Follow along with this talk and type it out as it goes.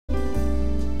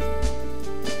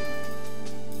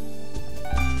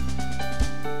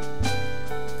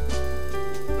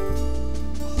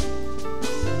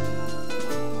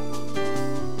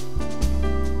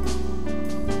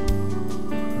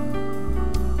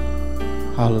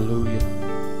Hallelujah.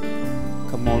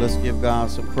 Come on, let's give God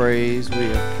some praise.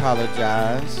 We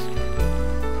apologize.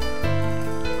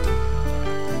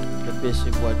 The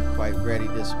bishop wasn't quite ready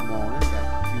this morning.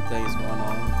 Got a few things going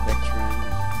on. Veteran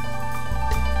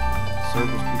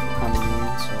service people coming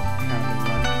in, so kind of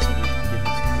running, so we're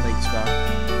getting a late start.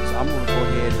 So I'm going to go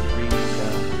ahead and read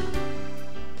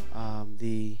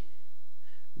the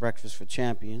Breakfast for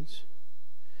Champions.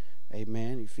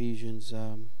 Amen. Ephesians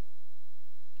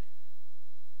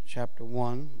chapter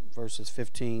 1, verses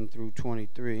 15 through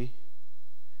 23.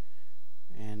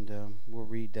 And we'll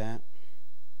read that.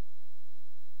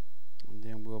 And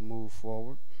then we'll move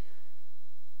forward.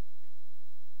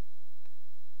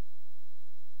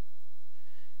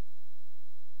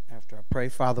 After I pray,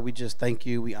 Father, we just thank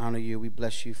you. We honor you. We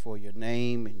bless you for your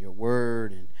name and your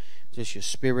word and just your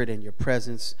spirit and your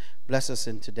presence. Bless us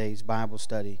in today's Bible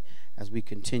study as we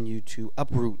continue to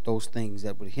uproot those things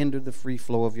that would hinder the free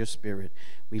flow of your spirit.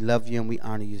 We love you and we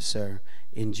honor you, sir.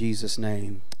 In Jesus'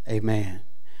 name, amen.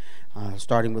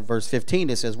 Starting with verse 15,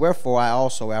 it says, "Wherefore I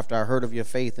also, after I heard of your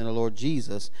faith in the Lord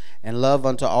Jesus and love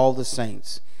unto all the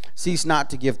saints, cease not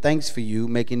to give thanks for you,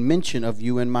 making mention of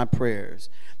you in my prayers,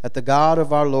 that the God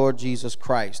of our Lord Jesus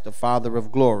Christ, the Father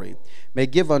of glory, may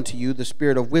give unto you the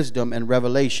spirit of wisdom and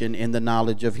revelation in the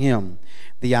knowledge of him,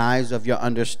 the eyes of your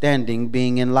understanding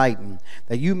being enlightened,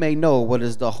 that you may know what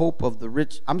is the hope of what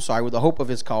the hope of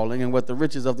his calling, and what the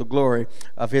riches of the glory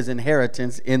of his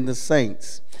inheritance in the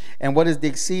saints, and what is the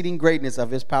exceeding greatness of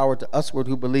his power to usward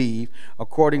who believe,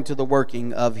 according to the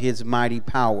working of his mighty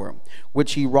power,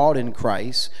 which he wrought in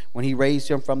Christ, when he raised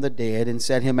him from the dead and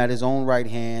set him at his own right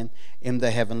hand in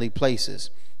the heavenly places,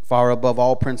 far above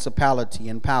all principality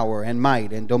and power and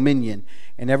might and dominion,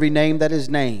 and every name that is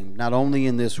named, not only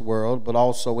in this world, but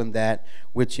also in that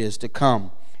which is to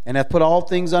come, and hath put all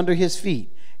things under his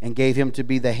feet, and gave him to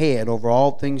be the head over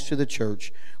all things to the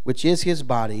church, which is his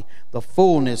body, the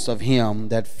fullness of him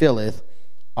that filleth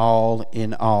all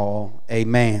in all."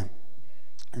 Amen.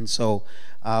 And so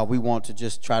we want to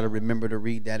just try to remember to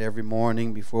read that every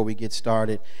morning before we get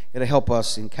started. It'll help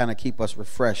us and kind of keep us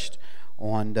refreshed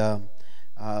on the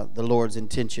Lord's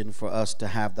intention for us to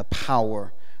have the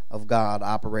power of God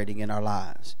operating in our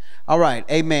lives. All right,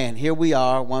 amen. Here we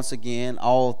are once again,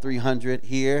 all 300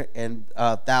 here and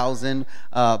 1,000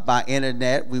 by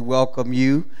internet. We welcome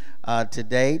you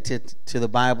today to the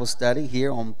Bible study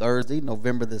here on Thursday,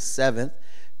 November the 7th,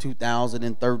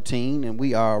 2013. And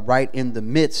we are right in the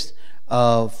midst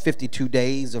of 52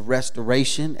 days of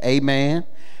restoration. Amen.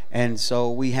 And so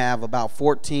we have about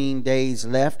 14 days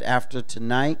left after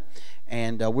tonight.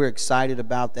 And we're excited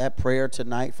about that prayer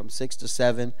tonight from 6 to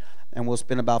 7. And we'll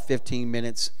spend about 15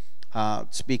 minutes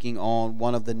speaking on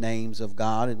one of the names of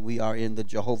God. And we are in the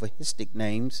Jehovahistic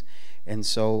names. And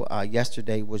so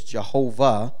yesterday was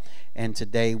Jehovah. And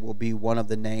today will be one of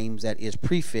the names that is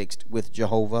prefixed with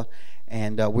Jehovah.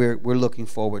 And we're looking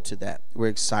forward to that. We're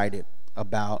excited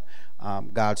about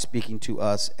God speaking to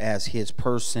us as his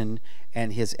person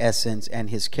and his essence and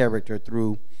his character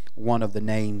through one of the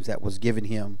names that was given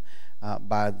him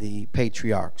by the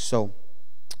patriarchs. So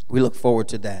we look forward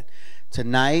to that.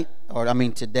 Today,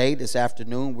 this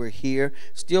afternoon, we're here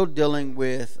still dealing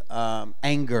with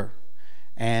anger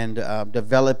and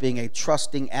developing a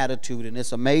trusting attitude. And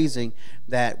it's amazing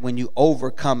that when you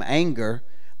overcome anger,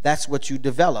 that's what you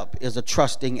develop, is a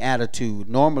trusting attitude.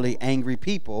 Normally, angry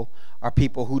people are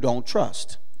people who don't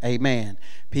trust. Amen.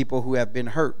 People who have been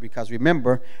hurt. Because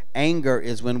remember, anger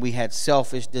is when we had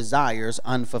selfish desires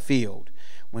unfulfilled.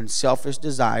 When selfish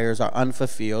desires are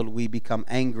unfulfilled, we become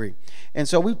angry. And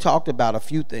so we talked about a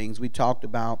few things. We talked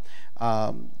about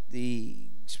the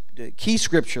key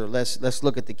scripture. Let's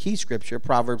look at the key scripture.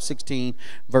 Proverbs 16,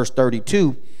 verse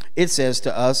 32. It says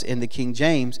to us in the King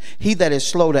James, "He that is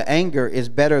slow to anger is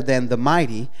better than the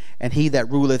mighty, and he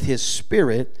that ruleth his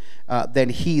spirit than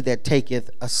he that taketh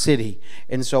a city."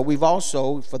 And so we've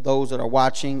also, for those that are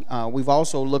watching, we've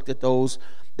also looked at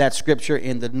that scripture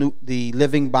in the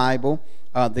Living Bible,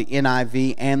 the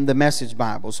NIV, and the Message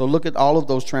Bible. So look at all of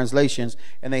those translations,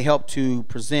 and they help to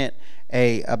present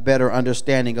a better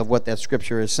understanding of what that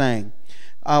scripture is saying.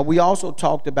 We also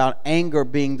talked about anger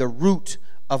being the root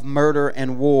of murder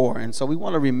and war. And so we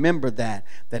want to remember that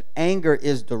anger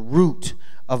is the root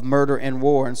of murder and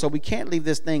war. And so we can't leave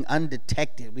this thing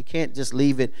undetected. We can't just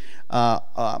leave it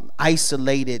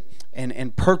isolated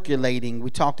and percolating.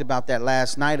 We talked about that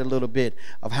last night a little bit,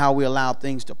 of how we allow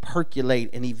things to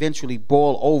percolate and eventually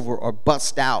boil over or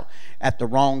bust out at the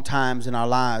wrong times in our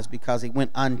lives because it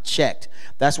went unchecked.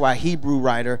 That's why Hebrew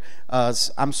writer,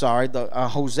 Hosea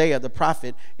the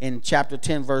prophet, in chapter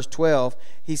 10 verse 12,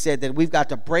 he said that we've got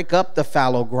to break up the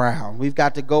fallow ground. We've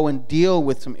got to go and deal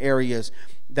with some areas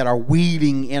that are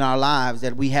weeding in our lives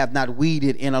that we have not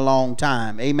weeded in a long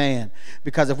time. Amen.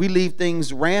 Because if we leave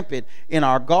things rampant in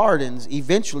our gardens,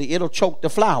 eventually it'll choke the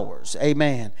flowers.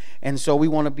 Amen. And so we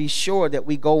want to be sure that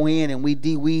we go in and we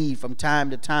de-weed from time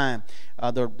to time.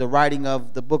 The writing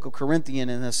of the book of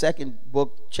Corinthians, in the second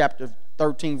book, chapter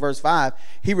 13 verse 5,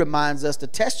 he reminds us to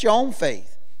test your own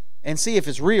faith and see if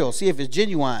it's real, see if it's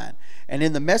genuine. And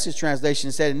in the Message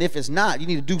translation said, and if it's not, you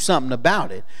need to do something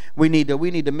about it. We need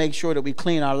to make sure that we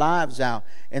clean our lives out.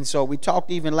 And so we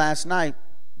talked even last night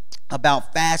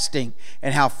about fasting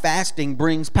and how fasting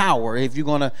brings power. If you're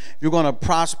gonna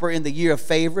prosper in the year of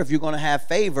favor, if you're gonna have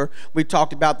favor, we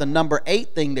talked about the number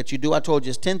 8 thing that you do. I told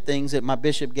you it's 10 things that my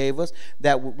bishop gave us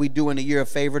that we do in the year of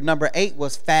favor. Number 8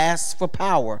 was fast for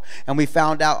power, and we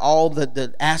found out all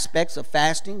the aspects of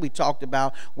fasting. We talked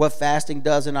about what fasting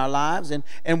does in our lives,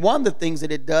 and one of the things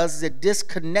that it does is it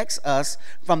disconnects us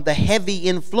from the heavy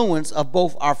influence of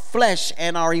both our flesh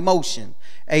and our emotion.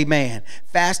 Amen.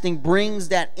 Fasting brings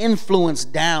that influence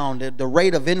down, the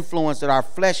rate of influence that our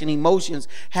flesh and emotions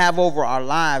have over our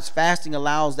lives. Fasting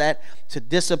allows that to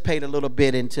dissipate a little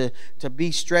bit and to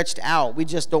be stretched out.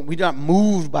 We're not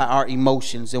moved by our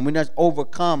emotions, and we're not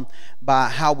overcome by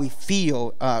how we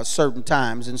feel certain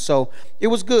times. And so it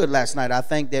was good last night. I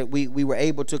think that we were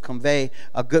able to convey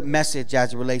a good message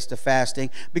as it relates to fasting,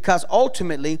 because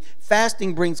ultimately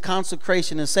fasting brings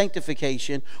consecration and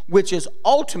sanctification, which is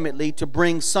ultimately to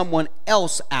bring someone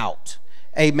else out.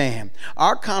 Amen.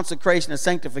 Our consecration and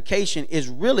sanctification is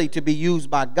really to be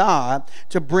used by God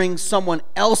to bring someone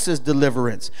else's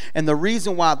deliverance. And the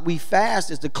reason why we fast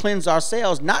is to cleanse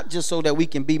ourselves, not just so that we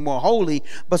can be more holy,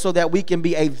 but so that we can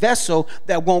be a vessel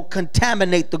that won't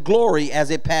contaminate the glory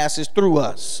as it passes through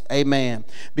us. Amen.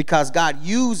 Because God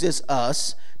uses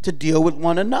us to deal with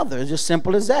one another. It's as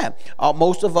simple as that.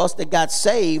 Most of us that got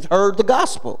saved heard the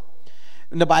gospel.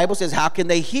 And the Bible says, how can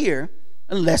they hear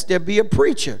unless there be a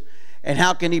preacher? And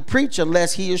how can he preach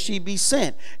unless he or she be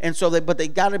sent? And so but they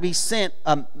got to be sent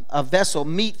a vessel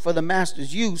meet for the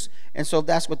master's use. And so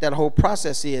that's what that whole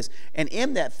process is. And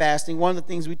in that fasting, one of the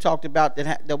things we talked about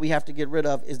that we have to get rid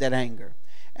of is that anger.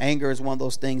 Anger is one of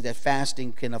those things that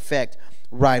fasting can affect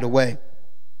right away.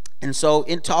 And so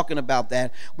in talking about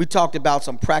that, we talked about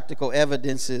some practical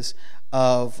evidences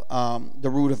of the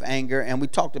root of anger, and we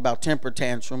talked about temper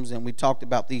tantrums, and we talked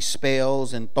about these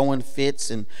spells and throwing fits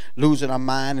and losing our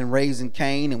mind and raising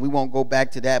Cain, and we won't go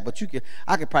back to that, but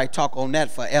I could probably talk on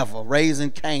that forever. Raising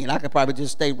Cain, I could probably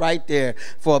just stay right there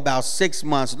for about 6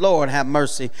 months. Lord have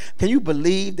mercy. Can you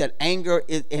believe that anger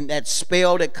and that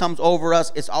spell that comes over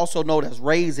us, it's also known as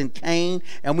raising Cain?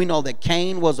 And we know that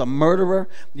Cain was a murderer.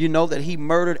 You know that he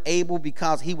murdered Abel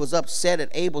because he was upset that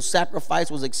Abel's sacrifice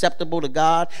was acceptable to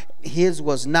God. His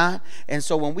was not. And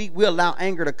so when we allow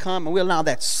anger to come and we allow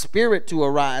that spirit to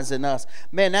arise in us,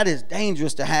 man, that is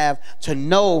dangerous to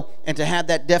know and to have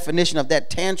that definition of that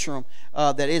tantrum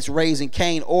that it's raising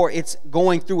Cain, or it's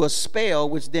going through a spell,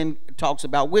 which then talks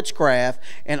about witchcraft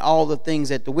and all the things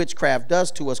that the witchcraft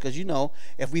does to us. Because, you know,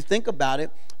 if we think about it,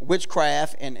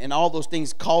 witchcraft and all those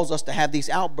things cause us to have these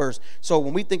outbursts. So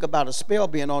when we think about a spell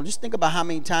being on, just think about how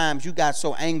many times you got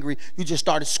so angry you just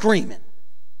started screaming.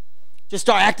 Just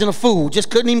start acting a fool.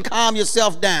 Just couldn't even calm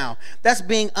yourself down. That's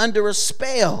being under a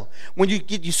spell. When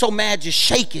you're so mad you're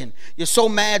shaking. You're so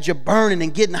mad you're burning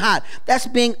and getting hot. That's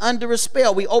being under a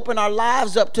spell. We open our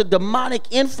lives up to demonic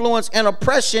influence and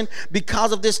oppression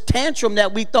because of this tantrum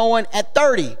that we throwing at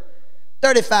 30,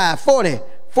 35, 40,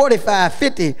 45,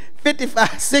 50,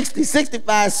 55, 60,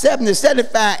 65, 70,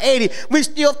 75, 80. We're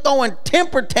still throwing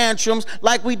temper tantrums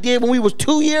like we did when we was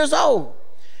 2 years old.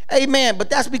 Amen. But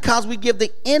that's because we give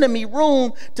the enemy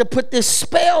room to put this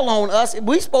spell on us.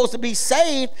 We're supposed to be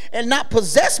saved and not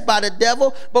possessed by the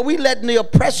devil, but we letting the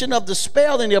oppression of the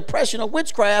spell and the oppression of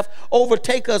witchcraft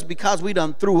overtake us because we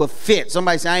done threw a fit.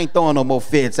 Somebody say, I ain't throwing no more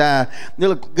fits.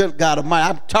 Good God Almighty,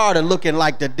 I'm tired of looking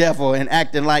like the devil and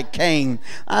acting like Cain.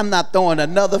 I'm not throwing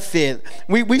another fit.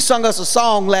 We sung us a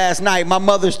song last night, My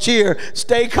Mother's Cheer,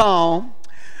 stay calm,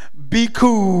 be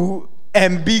cool,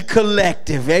 and be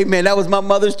collective. Amen. That was my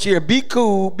mother's cheer. Be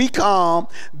cool, be calm,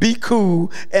 be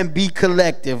cool, and be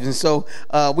collective. And so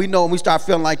we know when we start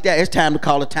feeling like that, it's time to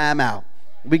call a timeout.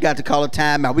 We got to call a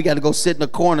timeout. We got to go sit in a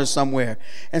corner somewhere.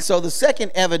 And so the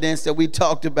second evidence that we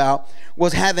talked about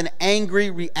was having angry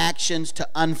reactions to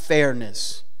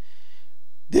unfairness.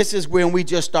 This is when we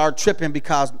just start tripping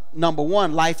because, number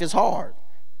one, life is hard.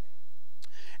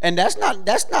 And that's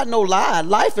not no lie.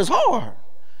 Life is hard.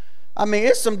 I mean,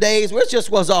 it's some days where it just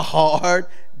was a hard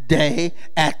day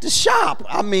at the shop.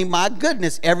 I mean, my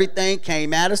goodness, everything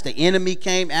came at us. The enemy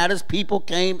came at us. People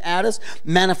came at us.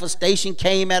 Manifestation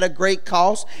came at a great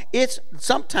cost.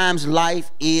 Sometimes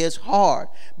life is hard.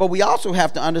 But we also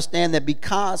have to understand that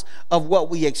because of what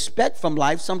we expect from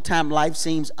life, sometimes life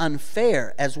seems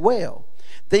unfair as well.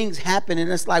 Things happen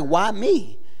and it's like, why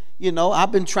me? You know,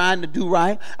 I've been trying to do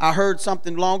right. I heard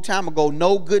something a long time ago,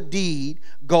 no good deed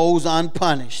goes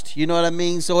unpunished. You know what I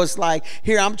mean? So it's like,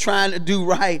 here I'm trying to do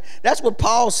right. That's what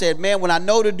Paul said, man, when I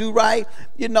know to do right,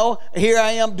 you know, here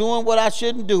I am doing what I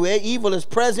shouldn't do. Evil is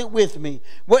present with me.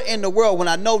 What in the world? When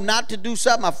I know not to do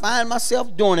something, I find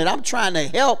myself doing it. I'm trying to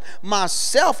help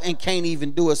myself and can't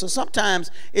even do it. So sometimes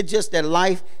it's just that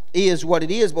life is what it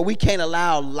is, but we can't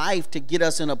allow life to get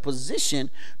us in a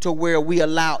position to where we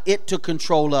allow it to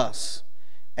control us.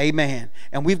 Amen.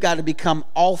 And we've got to become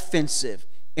offensive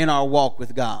in our walk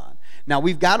with God. Now,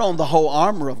 we've got on the whole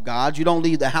armor of God. You don't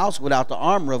leave the house without the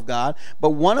armor of God.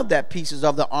 But one of that pieces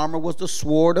of the armor was the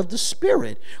sword of the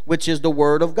Spirit, which is the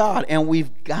word of God. And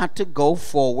we've got to go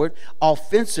forward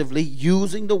offensively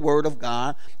using the word of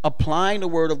God, applying the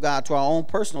word of God to our own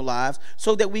personal lives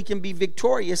so that we can be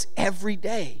victorious every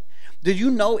day. Do you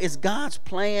know it's God's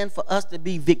plan for us to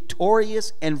be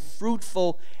victorious and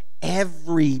fruitful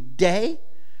every day?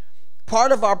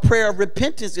 Part of our prayer of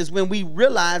repentance is when we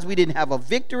realize we didn't have a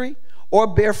victory or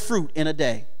bear fruit in a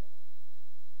day.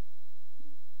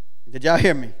 Did y'all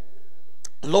hear me?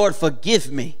 Lord, forgive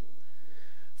me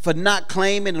for not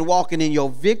claiming and walking in your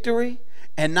victory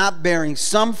and not bearing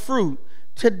some fruit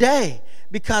today,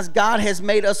 because God has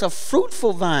made us a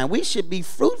fruitful vine. We should be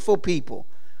fruitful people.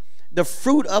 The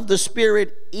fruit of the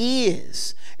Spirit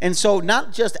is. And so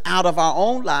not just out of our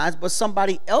own lives, but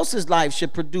somebody else's life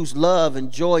should produce love and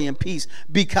joy and peace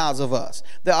because of us.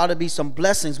 There ought to be some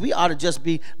blessings. We ought to just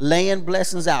be laying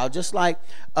blessings out. Just like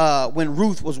when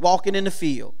Ruth was walking in the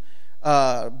field,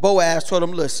 Boaz told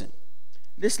him, listen,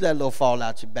 just let a little fall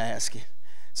out your basket,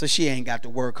 so she ain't got to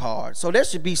work hard. So there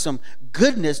should be some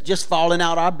goodness just falling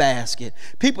out our basket.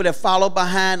 People that follow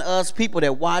behind us, people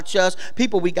that watch us,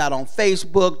 people we got on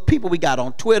Facebook, people we got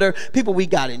on Twitter, people we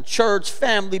got in church,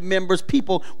 family members,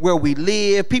 people where we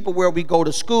live, people where we go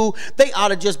to school. They ought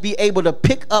to just be able to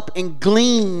pick up and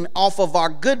glean off of our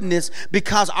goodness,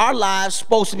 because our lives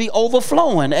supposed to be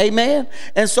overflowing. Amen.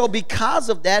 And so because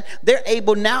of that, they're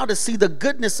able now to see the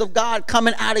goodness of God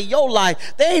coming out of your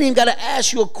life. They ain't even got to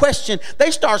ask you a question.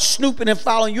 They start snooping and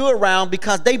following you around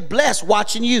because they bless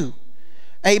watching you.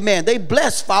 Amen. They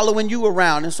bless following you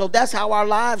around. And so that's how our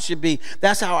lives should be.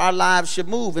 That's how our lives should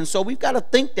move. And so we've got to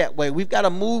think that way. We've got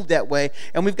to move that way.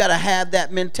 And we've got to have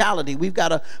that mentality. We've got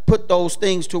to put those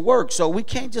things to work. So we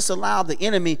can't just allow the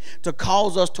enemy to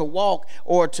cause us to walk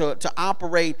or to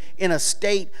operate in a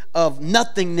state of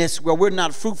nothingness where we're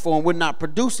not fruitful and we're not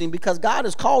producing, because God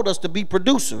has called us to be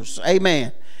producers.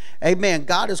 Amen. Amen.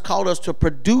 God has called us to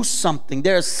produce something.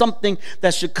 There is something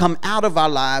that should come out of our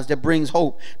lives that brings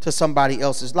hope to somebody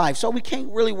else's life. So we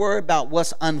can't really worry about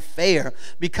what's unfair,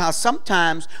 because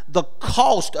sometimes the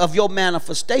cost of your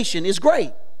manifestation is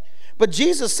great. But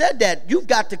Jesus said that you've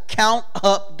got to count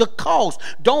up the cost.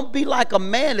 Don't be like a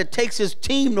man that takes his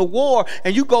team to war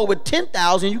and you go with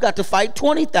 10,000, you got to fight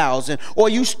 20,000. Or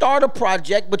you start a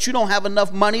project, but you don't have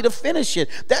enough money to finish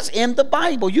it. That's in the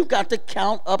Bible. You've got to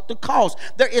count up the cost.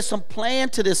 There is some plan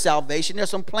to this salvation. There's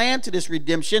some plan to this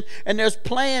redemption. And there's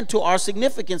plan to our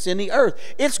significance in the earth.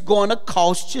 It's going to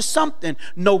cost you something.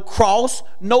 No cross,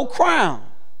 no crown.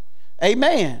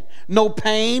 Amen. No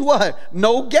pain, what?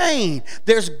 No gain.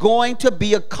 There's going to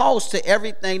be a cost to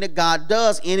everything that God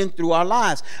does in and through our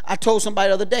lives. I told somebody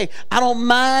the other day, I don't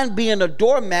mind being a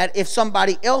doormat if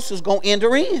somebody else is going to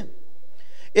enter in.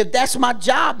 If that's my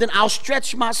job, then I'll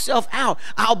stretch myself out.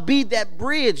 I'll be that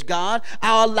bridge, God.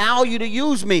 I'll allow you to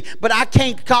use me. But I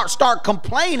can't start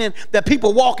complaining that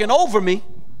people walking over me.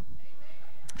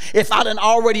 If I done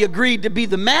already agreed to be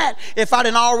the mat, if I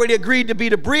done already agreed to be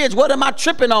the bridge, what am I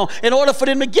tripping on? In order for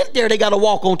them to get there, they got to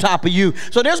walk on top of you.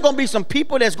 So there's going to be some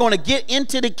people that's going to get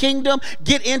into the kingdom,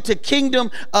 get into kingdom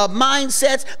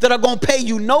mindsets that are going to pay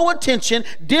you no attention,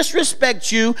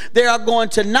 disrespect you. They are going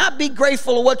to not be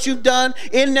grateful of what you've done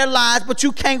in their lives, but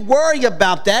you can't worry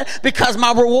about that, because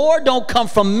my reward don't come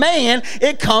from man.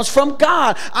 It comes from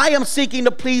God. I am seeking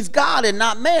to please God and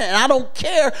not man. And I don't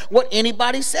care what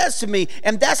anybody says to me.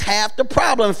 And that's that's half the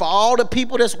problem. For all the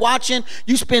people that's watching,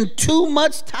 you spend too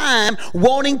much time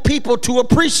wanting people to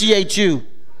appreciate you.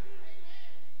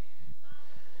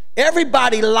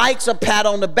 Everybody likes a pat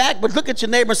on the back, but look at your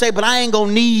neighbor and say, but I ain't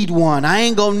gonna need one. I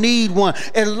ain't gonna need one.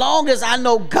 As long as I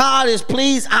know God is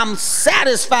pleased, I'm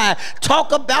satisfied.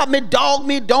 Talk about me, dog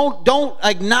me, don't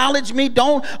acknowledge me,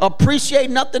 don't appreciate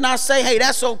nothing I say. Hey,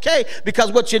 that's okay,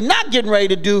 because what you're not getting ready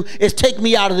to do is take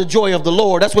me out of the joy of the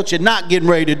Lord. That's what you're not getting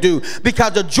ready to do,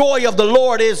 because the joy of the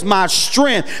Lord is my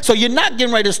strength. So you're not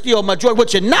getting ready to steal my joy.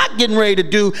 What you're not getting ready to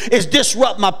do is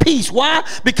disrupt my peace. Why?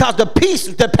 Because the peace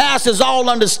that passes all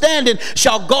understanding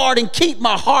shall guard and keep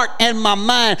my heart and my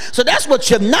mind. So that's what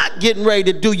you're not getting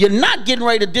ready to do. You're not getting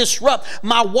ready to disrupt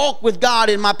my walk with God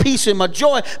and my peace and my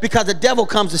joy, because the devil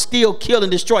comes to steal, kill,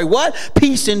 and destroy. What?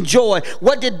 Peace and joy.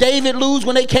 What did David lose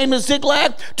when they came to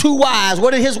Ziklag? 2 wives.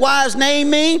 What did his wives'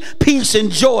 name mean? Peace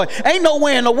and joy. Ain't no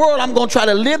way in the world I'm going to try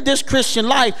to live this Christian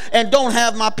life and don't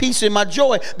have my peace and my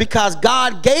joy, because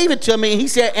God gave it to me. He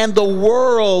said, and the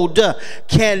world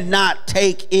cannot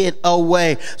take it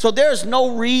away. So there's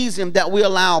no reason that we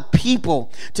allow people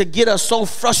to get us so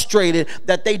frustrated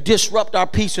that they disrupt our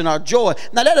peace and our joy.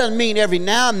 Now, that doesn't mean every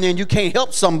now and then you can't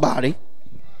help somebody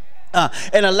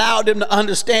and allow them to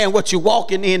understand what you're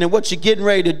walking in and what you're getting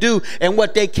ready to do and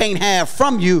what they can't have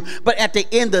from you. But at the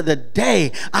end of the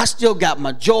day, I still got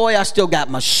my joy. I still got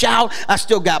my shout. I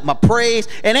still got my praise.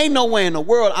 And ain't no way in the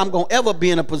world I'm going to ever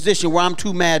be in a position where I'm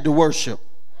too mad to worship.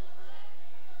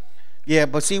 Yeah,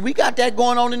 but see, we got that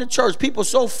going on in the church. People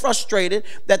so frustrated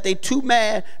that they too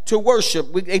mad to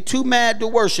worship. They too mad to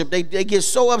worship. They get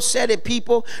so upset at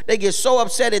people. They get so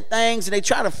upset at things, and they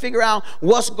try to figure out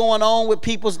what's going on with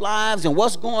people's lives and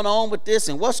what's going on with this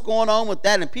and what's going on with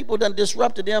that. And people done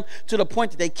disrupted them to the point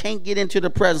that they can't get into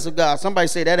the presence of God. Somebody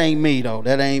say, that ain't me, though.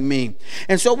 That ain't me.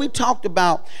 And so we talked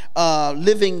about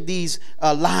living these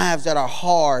lives that are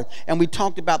hard, and we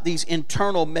talked about these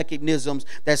internal mechanisms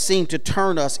that seem to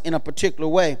turn us in a particular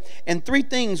way. And 3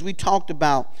 things we talked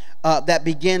about that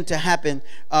begin to happen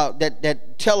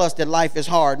that tell us that life is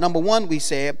hard. Number 1, we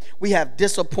said we have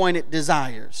disappointed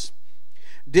desires.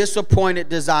 Disappointed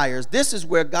desires. This is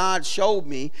where God showed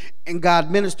me and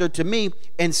God ministered to me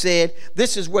and said,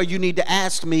 this is where you need to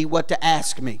ask me what to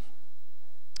ask me.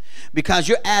 Because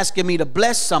you're asking me to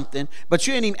bless something, but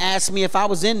you didn't even ask me if I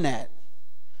was in that.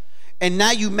 And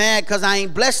now you mad because I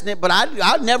ain't blessing it, but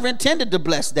I never intended to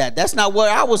bless that. That's not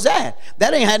where I was at.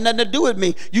 That ain't had nothing to do with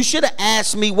me. You should have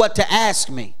asked me what to ask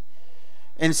me.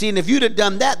 And see, and if you'd have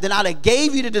done that, then I'd have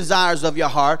gave you the desires of your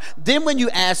heart. Then when you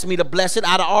asked me to bless it,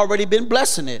 I'd have already been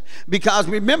blessing it. Because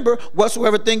remember,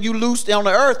 whatsoever thing you loosed on the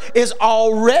earth is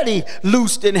already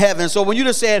loosed in heaven. So when you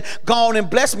just said, go on and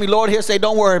bless me, Lord, he'll say,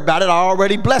 don't worry about it. I'm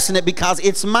already blessing it because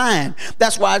it's mine.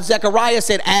 That's why Zechariah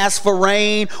said, ask for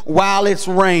rain while it's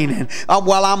raining.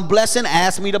 While I'm blessing,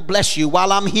 ask me to bless you.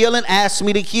 While I'm healing, ask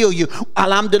me to heal you.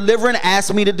 While I'm delivering,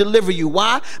 ask me to deliver you.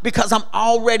 Why? Because I'm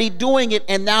already doing it,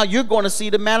 and now you're going to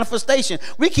see the manifestation.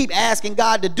 We keep asking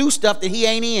God to do stuff that he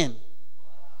ain't in.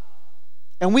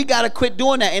 And we got to quit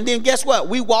doing that. And then guess what?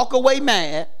 We walk away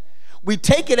mad. We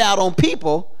take it out on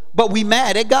people, but we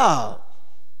mad at God.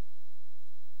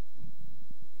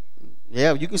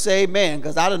 Yeah, you can say amen,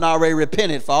 because I done already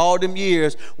repented for all them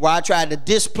years where I tried to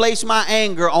displace my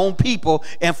anger on people,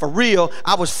 and for real,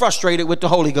 I was frustrated with the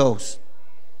Holy Ghost.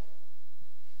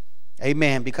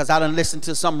 Amen. Because I done listened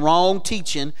to some wrong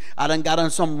teaching. I done got on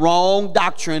some wrong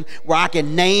doctrine where I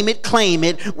can name it, claim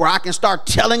it, where I can start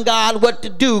telling God what to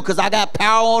do because I got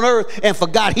power on earth, and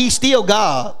forgot he's still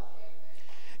God.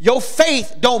 Your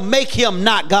faith don't make him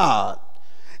not God.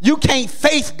 You can't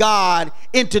faith God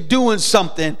into doing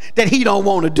something that he don't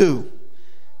want to do.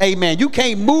 Amen. You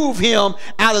can't move him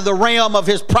out of the realm of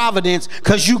his providence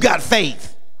because you got faith.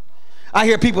 I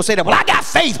hear people say that, well, I got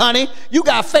faith, honey. You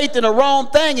got faith in the wrong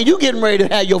thing, and you getting ready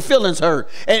to have your feelings hurt.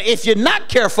 And if you're not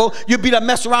careful, you'll be to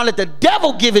mess around, let the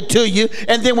devil give it to you,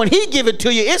 and then when he give it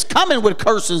to you, it's coming with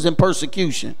curses and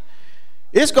persecution.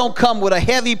 It's going to come with a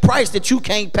heavy price that you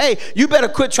can't pay. You better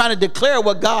quit trying to declare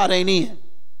what God ain't in.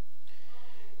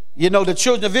 You know, the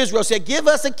children of Israel said, give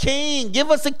us a king, give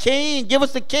us a king, give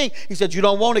us a king. He said, you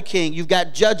don't want a king. You've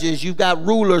got judges, you've got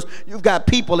rulers, you've got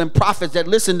people and prophets that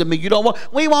listen to me. You don't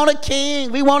want, we want a king,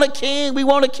 we want a king, we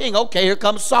want a king. Okay, here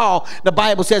comes Saul. The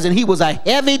Bible says, and he was a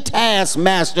heavy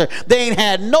taskmaster. They ain't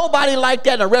had nobody like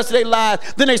that in the rest of their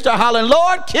lives. Then they start hollering,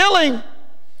 Lord, kill him.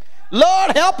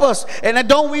 Lord, help us. And then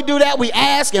don't we do that? We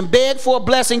ask and beg for a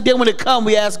blessing. Then when it comes,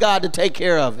 we ask God to take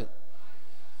care of it.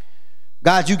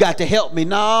 God, you got to help me.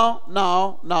 No,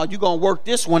 you're going to work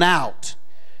this one out.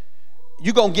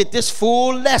 You're going to get this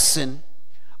full lesson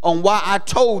on why I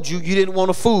told you you didn't want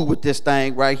to fool with this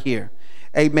thing right here.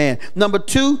 Amen. Number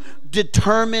 2,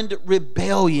 determined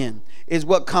rebellion is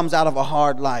what comes out of a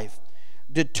hard life.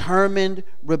 Determined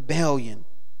rebellion.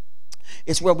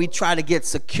 It's where we try to get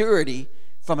security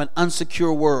from an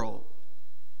unsecure world.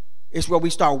 It's where we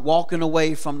start walking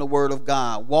away from the word of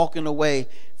God, walking away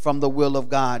from the will of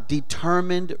God.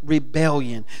 Determined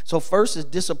rebellion. So first is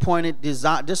disappointing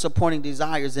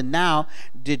desires, and now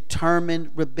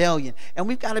determined rebellion. And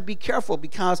we've got to be careful,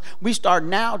 because we start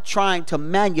now trying to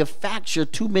manufacture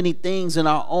too many things in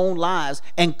our own lives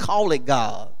and call it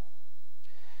God.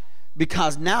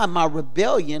 Because now in my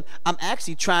rebellion, I'm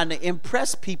actually trying to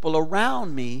impress people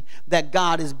around me that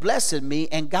God is blessing me,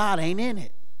 and God ain't in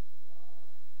it.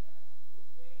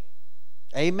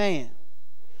 Amen.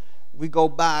 We go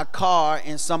buy a car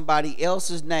in somebody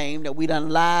else's name that we done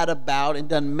lied about and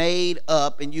done made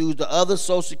up and used the other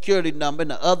social security number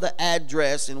and the other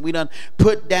address, and we done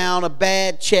put down a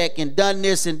bad check and done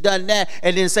this and done that,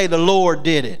 and then say the Lord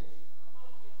did it.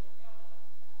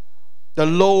 The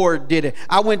Lord did it.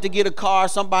 I went to get a car.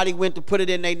 Somebody went to put it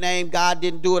in their name. God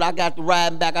didn't do it. I got to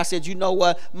riding back. I said, you know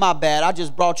what? My bad. I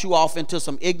just brought you off into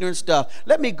some ignorant stuff.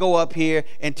 Let me go up here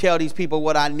and tell these people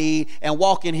what I need and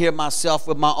walk in here myself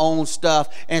with my own stuff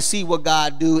and see what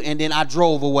God do. And then I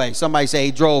drove away. Somebody say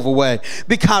he drove away.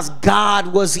 Because God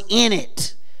was in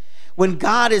it. When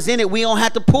God is in it, we don't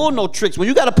have to pull no tricks. When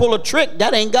you got to pull a trick,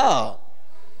 that ain't God.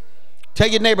 Tell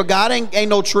your neighbor, God ain't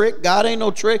no trick. God ain't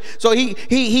no trick. So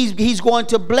he's going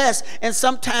to bless. And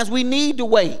sometimes we need to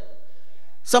wait.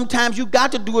 Sometimes you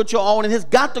got to do it your own, and it's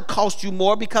got to cost you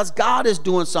more, because God is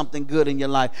doing something good in your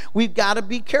life. We've got to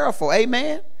be careful.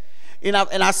 Amen. And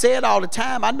I say it all the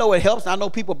time. I know it helps. I know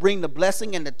people bring the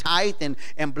blessing and the tithe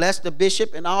and bless the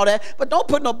bishop and all that. But don't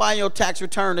put nobody in your tax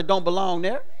return that don't belong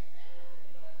there.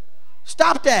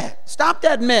 Stop that. Stop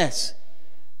that mess.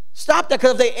 Stop that,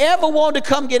 because if they ever wanted to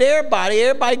come get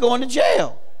everybody going to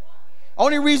jail.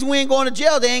 Only reason we ain't going to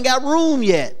jail, they ain't got room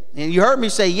yet. And you heard me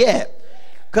say yet.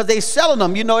 Because they selling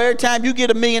them. You know, every time you get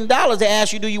 $1 million, they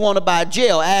ask you, do you want to buy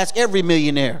jail? Ask every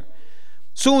millionaire.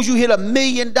 Soon as you hit $1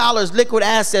 million liquid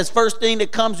assets, first thing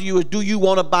that comes to you is, do you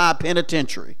want to buy a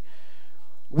penitentiary?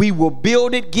 We will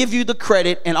build it, give you the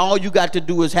credit, and all you got to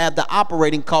do is have the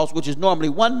operating cost, which is normally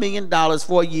 $1 million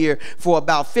for a year for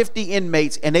about 50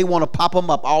 inmates, and they want to pop them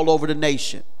up all over the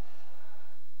nation.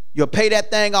 You'll pay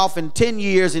that thing off in 10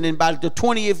 years, and then by the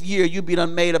 20th year, you'll be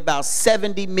done made about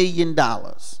 $70 million.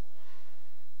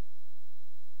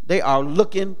 They are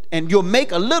looking, and you'll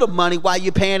make a little money while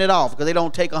you're paying it off, because they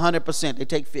don't take 100%, they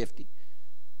take 50.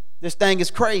 This thing is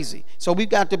crazy. So we've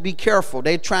got to be careful.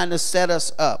 They're trying to set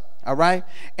us up. All right.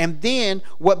 And then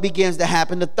what begins to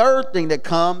happen, the third thing that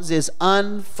comes, is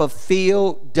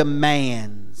unfulfilled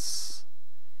demands.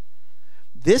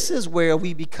 This is where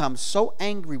we become so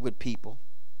angry with people.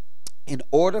 In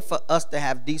order for us to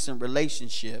have decent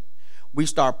relationship, we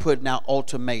start putting out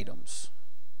ultimatums.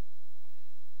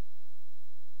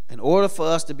 In order for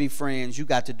us to be friends, you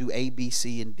got to do A, B,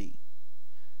 C, and D.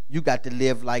 You got to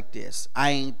live like this. I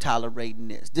ain't tolerating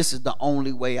this. This is the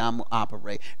only way I'm going to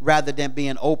operate. Rather than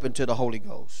being open to the Holy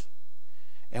Ghost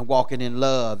and walking in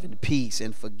love and peace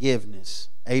and forgiveness.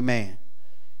 Amen.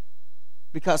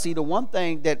 Because see, the one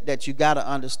thing that you got to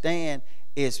understand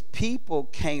is people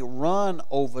can't run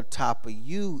over top of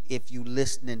you if you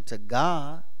listening to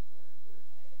God.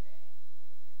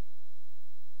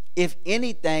 If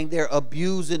anything, they're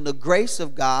abusing the grace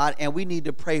of God, and we need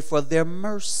to pray for their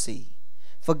mercy.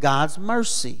 For God's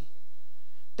mercy.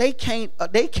 They can't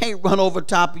run over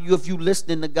top of you if you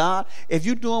listening to God. If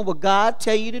you're doing what God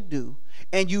tell you to do,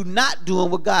 and you not doing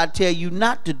what God tell you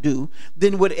not to do,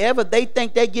 then whatever they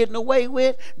think they're getting away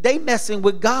with, they messing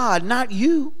with God, not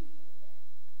you.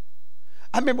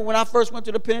 I remember when I first went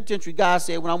to the penitentiary, God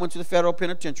said, when I went to the federal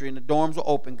penitentiary and the dorms were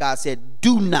open, God said,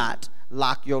 do not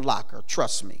lock your locker.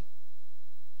 Trust me.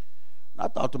 And I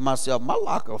thought to myself, my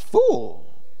locker full.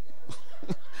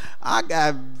 I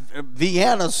got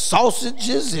Vienna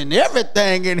sausages and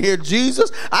everything in here,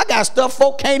 Jesus. I got stuff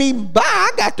folk can't even buy.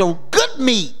 I got the good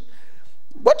meat.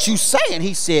 What you saying?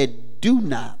 He said, do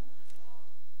not.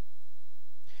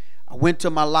 I went to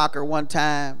my locker one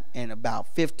time, and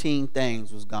about 15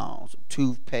 things was gone. Some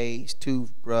toothpaste,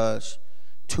 toothbrush,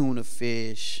 tuna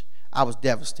fish. I was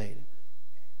devastated.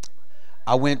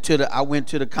 I went to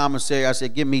the commissary. I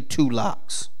said, give me 2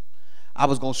 locks. I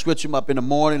was going to switch them up in the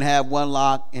morning, have one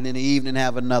lock, and in the evening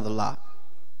have another lock.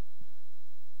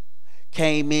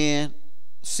 Came in,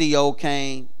 CO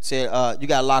came, said, you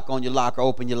got a lock on your locker,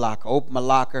 open your locker. Open my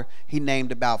locker. He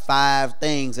named about 5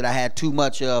 things that I had too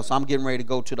much of, so I'm getting ready to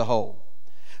go to the hole.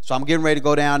 So I'm getting ready to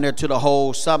go down there to the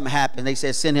hole. Something happened. They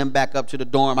said, send him back up to the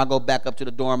dorm. I go back up to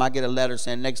the dorm. I get a letter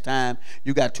saying, next time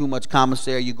you got too much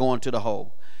commissary, you're going to the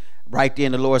hole. Right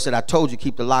then the Lord said, I told you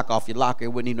keep the lock off your locker. It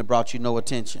wouldn't even have brought you no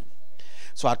attention.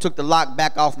 So I took the lock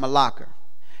back off my locker.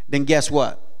 Then guess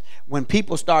what? When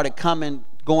people started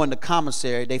going to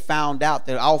commissary, they found out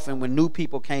that often when new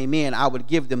people came in, I would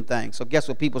give them things. So guess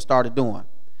what people started doing?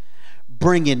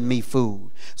 Bringing me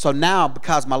food. So now,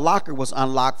 because my locker was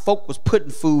unlocked, folk was putting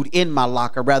food in my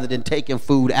locker rather than taking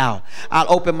food out. I'd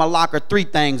open my locker, 3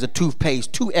 things of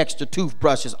toothpaste, 2 extra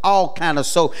toothbrushes, all kind of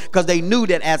soap, because they knew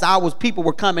that as people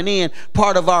were coming in,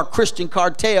 part of our Christian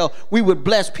cartel, we would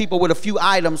bless people with a few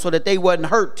items so that they wasn't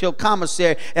hurt till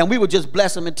commissary, and we would just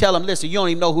bless them and tell them, listen, you don't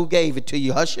even know who gave it to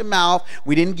you. Hush your mouth.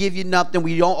 We didn't give you nothing.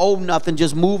 We don't owe nothing.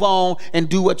 Just move on and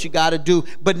do what you got to do.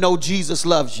 But know Jesus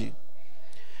loves you.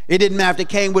 It didn't matter if they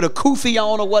came with a kufi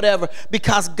on or whatever,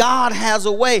 because God has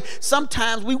a way.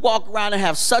 Sometimes we walk around and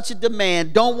have such a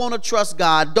demand, don't want to trust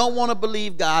God, don't want to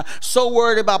believe God, so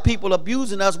worried about people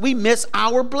abusing us, we miss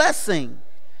our blessing.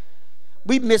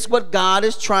 We miss what God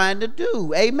is trying to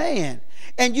do. Amen.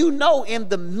 And you know, in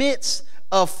the midst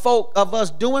of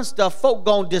us doing stuff, folk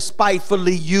gonna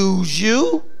despitefully use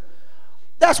you.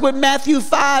 That's what Matthew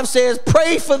 5 says.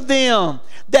 Pray for them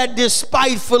that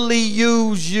despitefully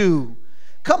use you.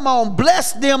 Come on,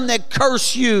 bless them that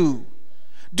curse you.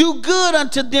 Do good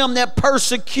unto them that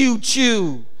persecute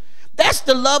you. That's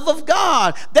the love of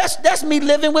God. That's me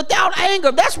living without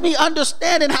anger. That's me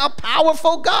understanding how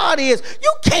powerful God is.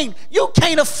 You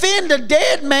can't offend a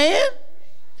dead man.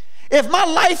 If my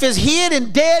life is hid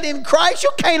and dead in Christ, you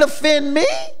can't offend me.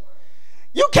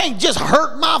 You can't just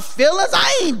hurt my feelings.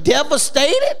 I ain't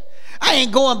devastated. I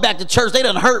ain't going back to church. They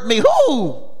done hurt me.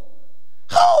 Who?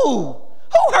 Who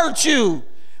hurt you?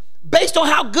 Based on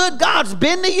how good God's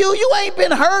been to you, you ain't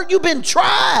been hurt, you've been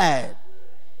tried.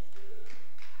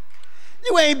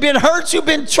 You ain't been hurt, you've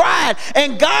been tried.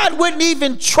 And God wouldn't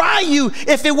even try you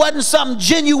if it wasn't something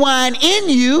genuine in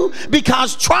you,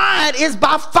 because tried is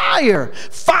by fire.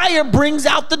 Fire brings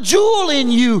out the jewel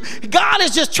in you. God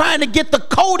is just trying to get the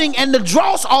coating and the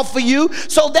dross off of you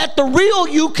so that the real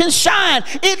you can shine.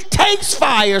 It takes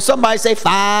fire. Somebody say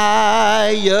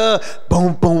fire.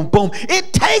 Boom, boom, boom.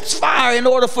 It takes fire in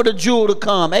order for the jewel to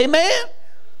come. Amen?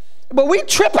 But we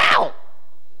trip out.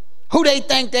 Who they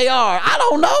think they are, I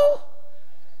don't know.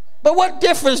 But what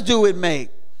difference do it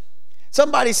make?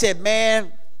 Somebody said,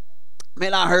 man,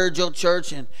 I heard your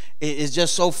church and it's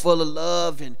just so full of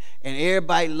love and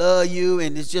everybody love you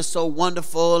and it's just so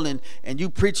wonderful and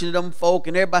you preaching to them folk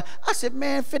and everybody. I said,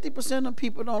 man, 50% of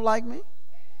people don't like me.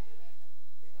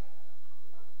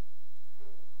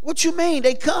 What you mean?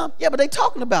 They come? Yeah, but they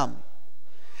talking about me.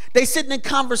 They sitting in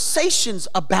conversations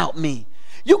about me.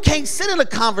 You can't sit in a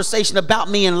conversation about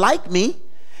me and like me.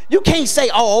 You can't say,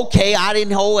 oh, okay, I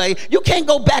didn't hold a. You can't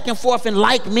go back and forth and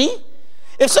like me.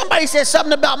 If somebody says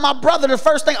something about my brother, the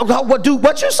first thing, do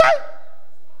what you say?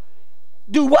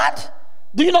 Do what?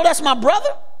 Do you know that's my brother?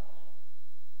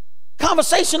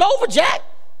 Conversation over, Jack.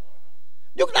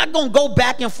 You're not going to go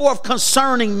back and forth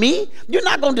concerning me. You're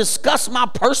not going to discuss my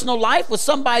personal life with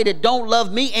somebody that don't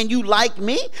love me and you like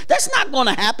me. That's not going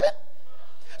to happen.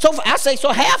 So I say,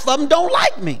 so half of them don't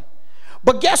like me.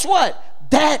 But guess what?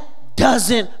 That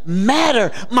doesn't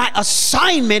matter. My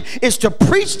assignment is to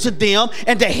preach to them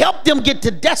and to help them get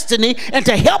to destiny and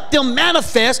to help them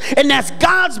manifest, and that's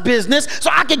God's business. So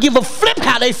I can give a flip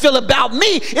how they feel about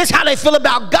me. It's how they feel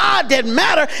about God that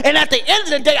matter. And at the end of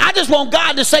the day, I just want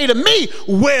God to say to me,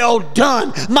 well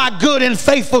done, my good and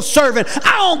faithful servant.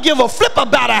 I don't give a flip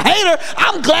about a hater.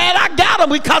 I'm glad I got them,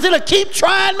 because it'll keep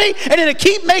trying me and it'll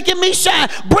keep making me shine.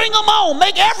 Bring them on.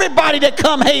 Make everybody that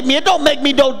come hate me. It don't make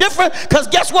me no different, because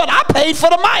guess what? I paid for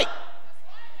the mic.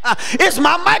 It's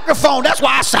my microphone. That's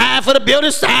why I signed for the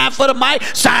building, signed for the mic,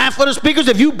 signed for the speakers.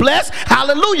 If you bless,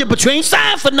 hallelujah, but you ain't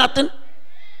signed for nothing.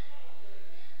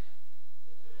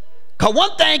 Because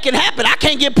one thing can happen. I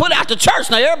can't get put out the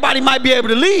church. Now, everybody might be able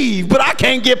to leave, but I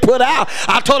can't get put out.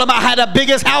 I told them I had the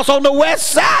biggest house on the west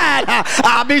side.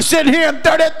 I'll be sitting here in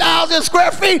 30,000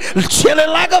 square feet, chilling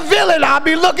like a villain. I'll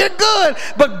be looking good.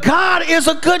 But God is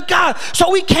a good God, so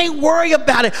we can't worry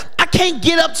about it. I can't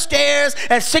get upstairs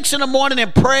at 6 in the morning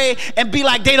and pray and be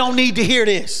like, they don't need to hear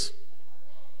this.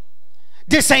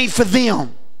 This ain't for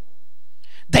them.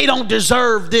 They don't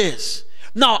deserve this.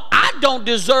 No, I don't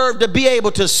deserve to be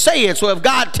able to say it. So if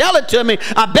God tell it to me,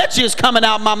 I bet you it's coming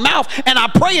out my mouth, and I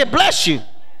pray it bless you.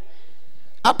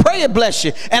 I pray it bless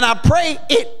you, and I pray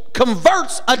it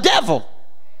converts a devil.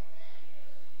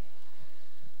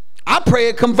 I pray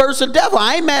it converts the devil.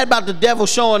 I ain't mad about the devil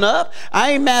showing up.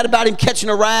 I ain't mad about him catching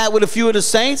a ride with a few of the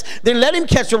saints. Then let him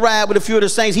catch a ride with a few of the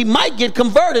saints. He might get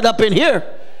converted up in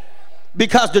here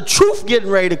because the truth getting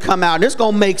ready to come out, and it's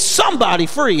going to make somebody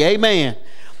free. Amen.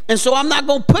 And so I'm not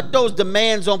going to put those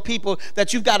demands on people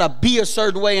that you've got to be a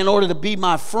certain way in order to be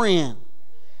my friend.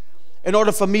 In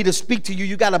order for me to speak to you,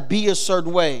 you got to be a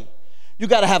certain way. You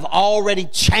got to have already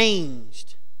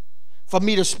changed for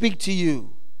me to speak to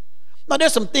you. Now,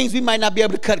 there's some things we might not be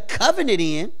able to cut covenant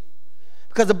in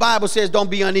because the Bible says don't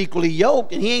be unequally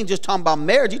yoked. And he ain't just talking about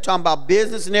marriage. He's talking about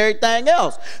business and everything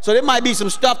else. So there might be some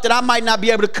stuff that I might not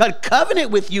be able to cut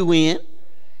covenant with you in.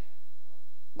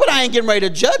 But I ain't getting ready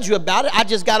to judge you about it. I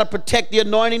just got to protect the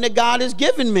anointing that God has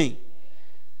given me.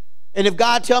 And if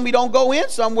God tell me don't go in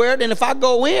somewhere, then if I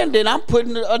go in, then I'm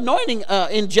putting the anointing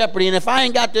in jeopardy. And if I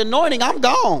ain't got the anointing, I'm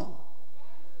gone.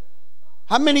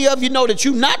 How many of you know that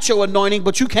you're not your anointing,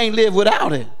 but you can't live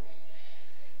without it?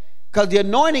 Because the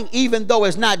anointing, even though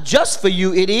it's not just for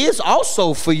you, it is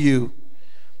also for you.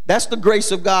 That's the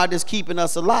grace of God that's keeping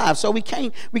us alive. So we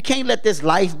can't let this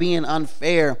life being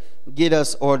unfair get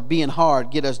us, or being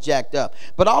hard, get us jacked up.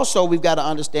 But also we've got to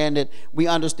understand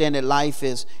that life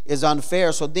is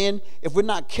unfair. So then if we're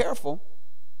not careful,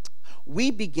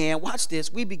 we began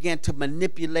to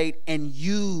manipulate and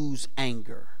use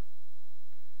anger.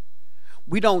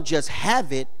 We don't just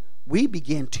have it, we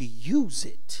begin to use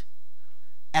it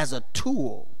as a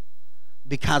tool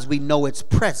because we know it's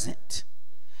present.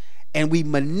 And we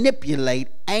manipulate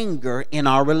anger in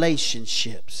our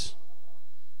relationships.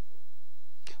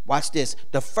 Watch this.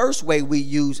 The first way we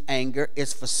use anger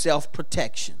is for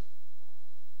self-protection.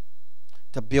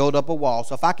 To build up a wall.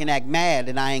 So if I can act mad,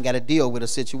 then I ain't got to deal with a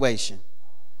situation.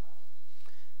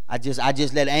 I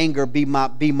just let anger be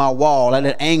my wall. I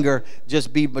let anger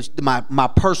just be my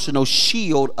personal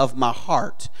shield of my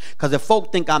heart. Because if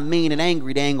folk think I'm mean and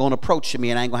angry, they ain't going to approach me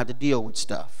and I ain't going to have to deal with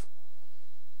stuff.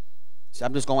 So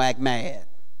I'm just going to act mad.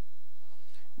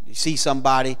 You see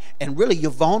somebody and really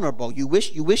you're vulnerable. You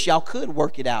wish y'all could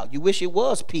work it out. You wish it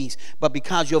was peace. But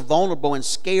because you're vulnerable and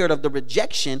scared of the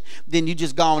rejection, then you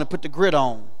just go on and put the grit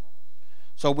on.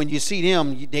 So when you see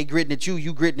them, they gritting at you,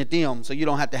 you gritting at them. So you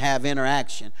don't have to have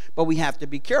interaction. But we have to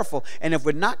be careful. And if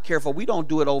we're not careful, we don't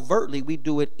do it overtly. We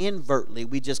do it invertly.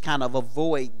 We just kind of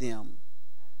avoid them.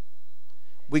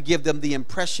 We give them the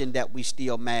impression that we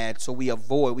still mad. So we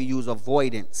use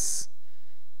avoidance.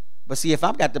 But see, if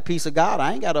I've got the peace of God,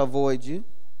 I ain't got to avoid you.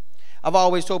 I've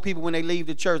always told people when they leave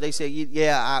the church, they say,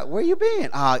 yeah, where you been?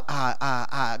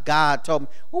 God told me.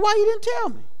 Well, why you didn't tell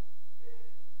me?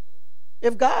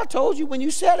 If God told you when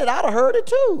you said it, I'd have heard it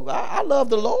too. I love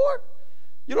the Lord.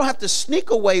 You don't have to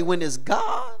sneak away when it's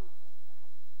God.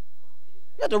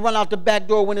 You have to run out the back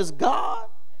door when it's God.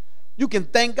 You can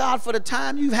thank God for the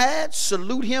time you've had,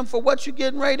 salute him for what you're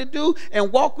getting ready to do,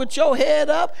 and walk with your head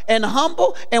up and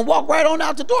humble and walk right on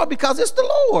out the door because it's the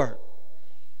Lord.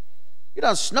 You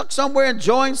done snuck somewhere and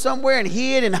joined somewhere and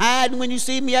hid and hiding when you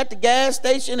see me at the gas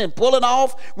station and pulling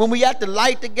off when we at the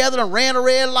light together and ran a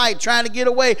red light trying to get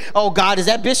away. Oh, God, is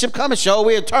that bishop coming? Show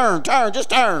me. Turn, just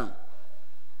turn.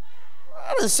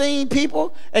 I done seen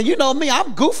people, and you know me,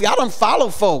 I'm goofy. I done follow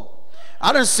folk.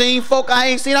 I done seen folk I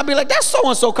ain't seen. I be like, that's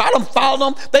so-and-so. I done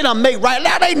follow them. They done make right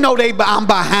now. They know I'm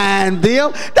behind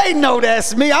them. They know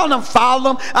that's me. I done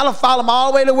follow them. I done follow them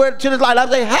all the way to this light. I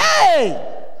say,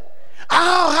 hey.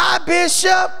 Oh, hi,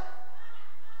 Bishop.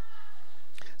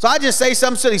 So I just say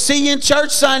something silly. See you in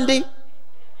church Sunday.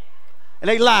 And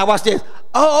they lie. Watch this.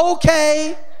 Oh,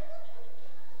 okay.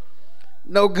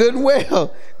 No good and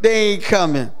well. They ain't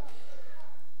coming.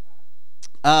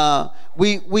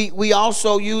 We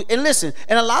also use, and listen,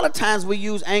 and a lot of times we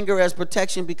use anger as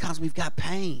protection because we've got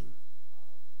pain.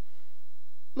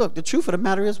 Look, the truth of the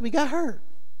matter is we got hurt.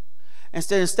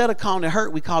 Instead of calling it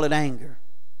hurt, we call it anger.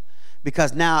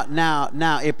 Because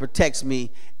now it protects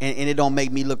me and it don't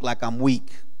make me look like I'm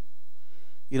weak.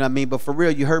 You know what I mean? But for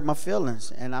real, you hurt my feelings.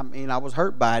 And I was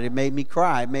hurt by it. It made me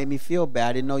cry. It made me feel bad.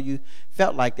 I didn't know you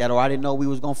felt like that, or I didn't know we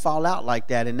was going to fall out like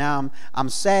that. And now I'm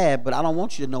sad, but I don't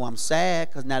want you to know I'm sad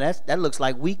because now that looks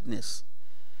like weakness.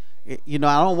 You know,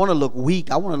 I don't want to look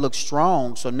weak. I want to look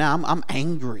strong. So now I'm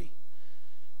angry.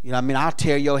 You know what I mean? I'll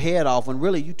tear your head off when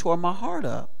really you tore my heart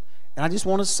up. And I just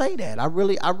want to say that. I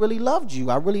really loved you.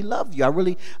 I really loved you.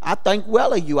 I think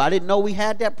well of you. I didn't know we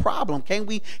had that problem. Can't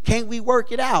we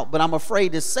work it out? But I'm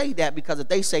afraid to say that because if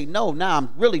they say no, now I'm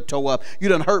really tore up. You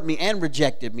done hurt me and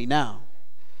rejected me now.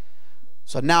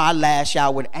 So now I lash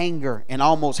out with anger and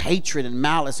almost hatred and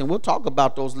malice. And we'll talk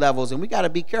about those levels. And we got to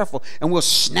be careful. And we'll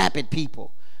snap at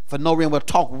people for no reason. We'll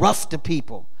talk rough to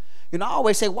people. You know, I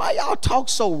always say, why y'all talk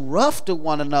so rough to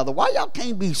one another? Why y'all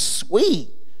can't be sweet?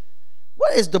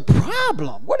 What is the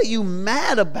problem? What are you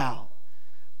mad about?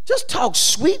 Just talk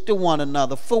sweet to one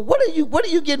another. For what are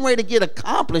you getting ready to get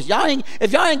accomplished?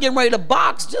 If y'all ain't getting ready to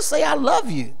box, just say I love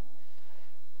you.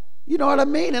 You know what I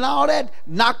mean? And all that,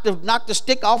 knock the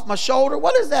stick off my shoulder.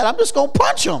 What is that? I'm just gonna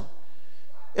punch him.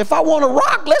 If I want to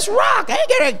rock, let's rock. I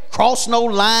ain't gonna cross no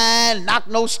line, knock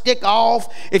no stick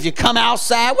off. If you come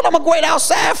outside, what am I going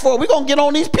outside for? We're gonna get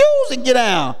on these pews and get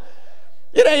down.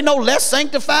 It ain't no less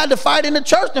sanctified to fight in the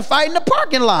church than fight in the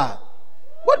parking lot.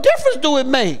 What difference do it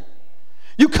make?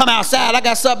 You come outside, I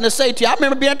got something to say to you. I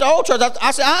remember being at the old church.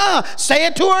 I said, say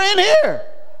it to her in here.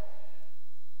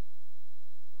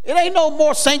 It ain't no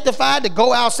more sanctified to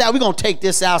go outside. We're going to take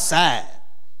this outside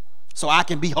so I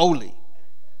can be holy.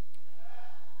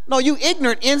 No, you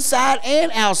ignorant inside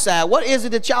and outside. What is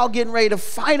it that y'all getting ready to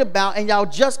fight about and y'all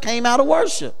just came out of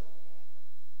worship?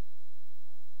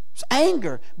 It's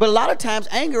anger. But a lot of times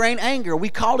anger ain't anger. We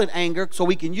call it anger so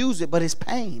we can use it, but it's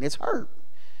pain. It's hurt.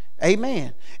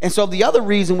 Amen. And so the other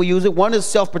reason we use it, one is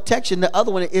self-protection. The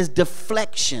other one is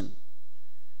deflection.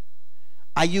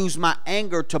 I use my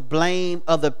anger to blame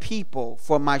other people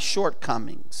for my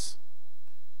shortcomings.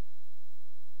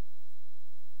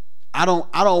 I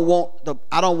don't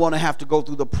want to have to go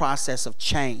through the process of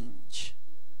change.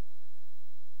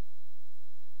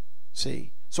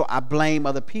 See, so I blame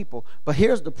other people. But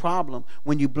here's the problem.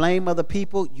 When you blame other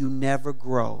people, you never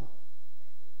grow.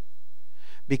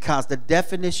 Because the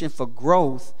definition for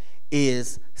growth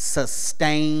is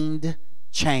sustained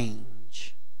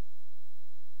change.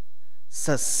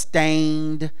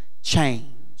 Sustained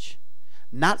change.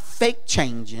 Not fake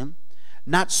changing,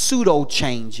 not pseudo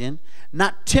changing,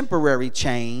 not temporary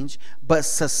change, but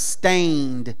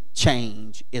sustained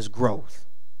change is growth.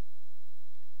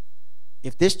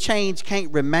 If this change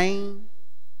can't remain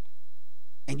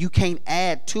and you can't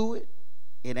add to it,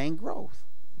 it ain't growth.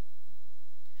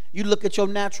 You look at your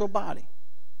natural body.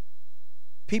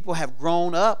 People have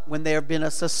grown up when there have been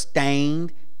a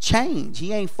sustained change.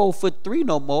 He ain't 4'3"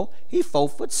 no more. He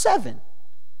 4'7".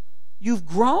 You've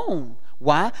grown.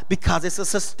 Why? Because it's a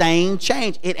sustained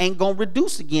change. It ain't going to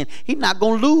reduce again. He's not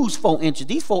going to lose 4 inches.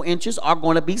 These 4 inches are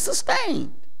going to be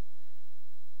sustained.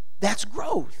 That's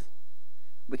growth.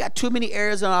 We got too many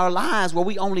areas in our lives where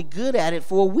we only good at it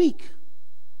for a week.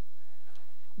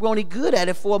 We're only good at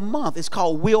it for a month. It's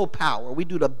called willpower. We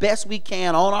do the best we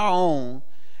can on our own,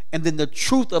 and then the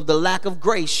truth of the lack of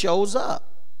grace shows up.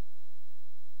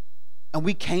 And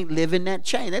we can't live in that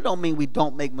change. That don't mean we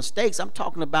don't make mistakes. I'm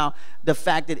talking about the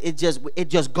fact that it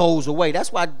just goes away.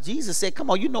 That's why Jesus said,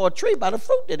 come on, you know a tree by the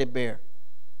fruit that it bear.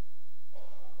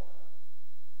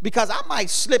 Because I might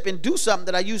slip and do something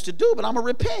that I used to do, but I'm going to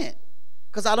repent.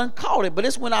 Because I done caught it. But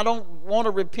it's when I don't want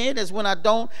to repent. It's when I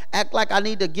don't act like I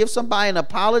need to give somebody an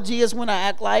apology. It's when I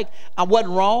act like I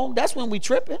wasn't wrong. That's when we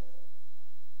tripping.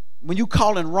 When you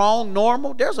calling wrong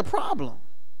normal, there's a problem.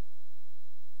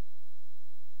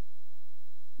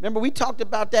 Remember, we talked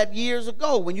about that years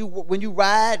ago. When you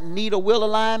ride and need a wheel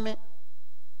alignment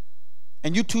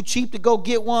and you too cheap to go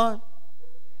get one,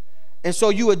 and so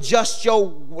you adjust your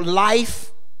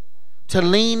life to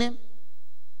leaning,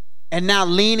 and now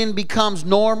leaning becomes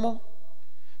normal.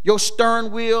 Your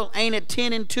stern wheel ain't at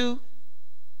 10 and 2.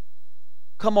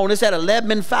 Come on, it's at 11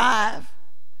 and 5.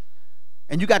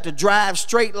 And you got to drive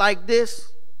straight like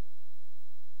this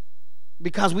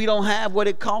because we don't have what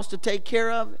it costs to take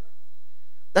care of it.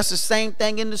 That's the same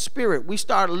thing in the spirit. We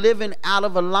start living out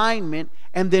of alignment,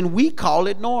 and then we call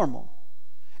it normal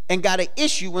and got an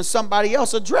issue when somebody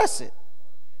else address it.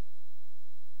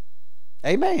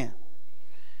 Amen.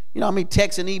 You know how many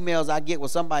texts and emails I get where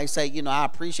somebody say, you know, I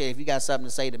appreciate it. If you got something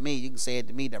to say to me, you can say it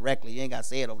to me directly. You ain't got to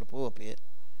say it over the pulpit.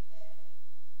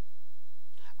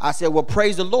 I said, well,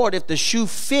 praise the Lord. If the shoe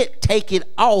fit, take it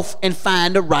off and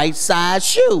find the right size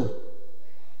shoe.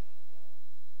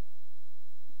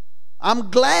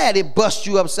 I'm glad it bust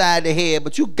you upside the head,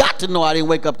 but you got to know I didn't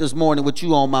wake up this morning with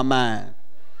you on my mind.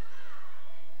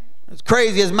 As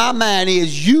crazy as my mind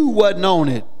is, you wasn't on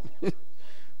it.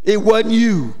 It wasn't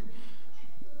you.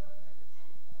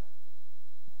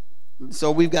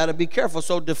 So we've got to be careful.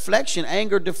 So deflection,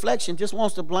 anger, deflection just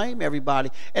wants to blame everybody.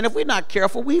 And if we're not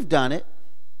careful, we've done it.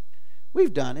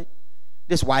 We've done it.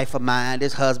 This wife of mine,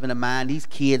 this husband of mine, these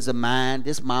kids of mine,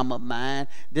 this mama of mine,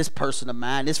 this person of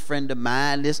mine, this friend of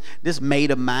mine, this mate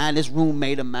of mine, this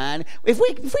roommate of mine. If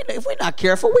we're not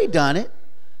careful, we've done it.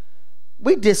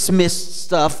 We dismiss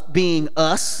stuff being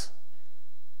us.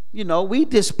 You know, we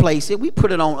displace it. We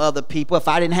put it on other people. If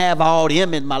I didn't have all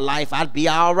them in my life, I'd be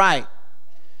all right.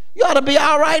 You ought to be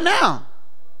all right now.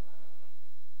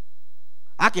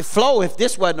 I could flow if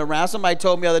this wasn't around. Somebody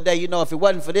told me the other day, you know, if it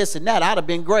wasn't for this and that, I'd have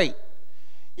been great.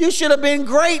 You should have been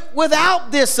great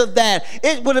without this or that.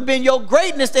 It would have been your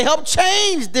greatness to help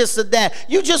change this or that.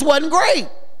 You just wasn't great.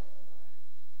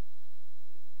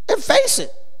 And face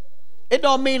it. It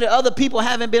don't mean that other people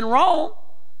haven't been wrong,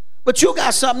 but you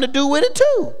got something to do with it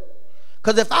too.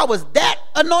 Because if I was that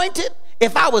anointed,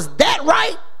 if I was that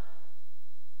right,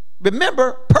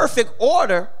 remember, perfect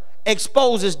order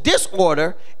exposes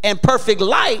disorder, and perfect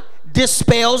light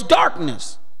dispels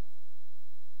darkness.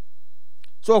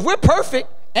 So if we're perfect,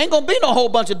 ain't gonna be no whole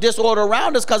bunch of disorder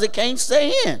around us because it can't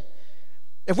stay in.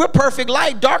 If we're perfect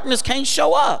light, darkness can't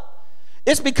show up.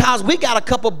 It's because we got a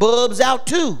couple bulbs out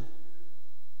too.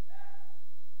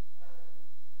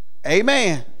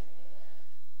 Amen.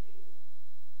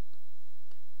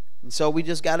 And so we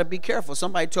just got to be careful.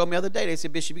 Somebody told me the other day, they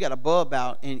said, Bishop, you got a bulb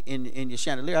out in your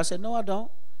chandelier. I said, no, I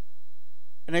don't.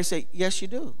 And they said, yes, you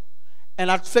do.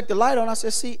 And I flicked the light on. I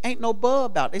said, see, ain't no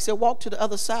bulb out. They said, walk to the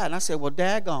other side. And I said, well,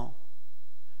 daggone.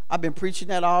 I've been preaching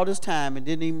that all this time and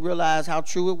didn't even realize how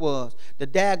true it was. The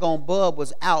daggone bulb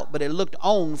was out, but it looked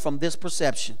on from this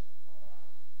perception.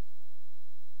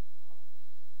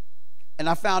 And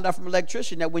I found out from an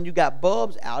electrician that when you got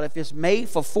bulbs out, if it's made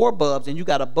for 4 bulbs and you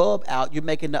got a bulb out, you're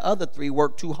making the other 3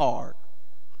 work too hard.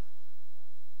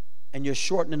 And you're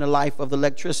shortening the life of the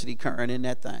electricity current in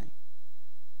that thing.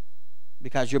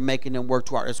 Because you're making them work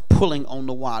too hard. It's pulling on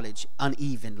the wattage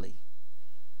unevenly.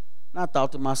 And I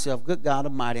thought to myself, good God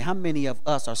Almighty, how many of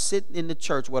us are sitting in the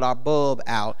church with our bulb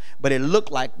out, but it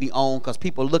looked like we own because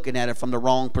people looking at it from the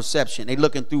wrong perception. They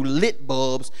looking through lit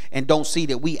bulbs and don't see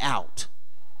that we out.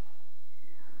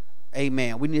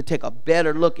 Amen. We need to take a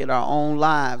better look at our own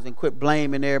lives and quit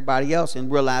blaming everybody else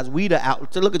and realize we the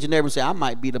out. So look at your neighbor and say, I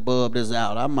might be the bulb that's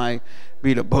out. I might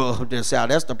be the bulb that's out.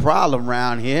 That's the problem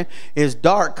around here. It's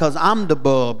dark because I'm the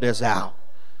bulb that's out.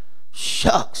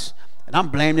 Shucks. And I'm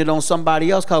blaming it on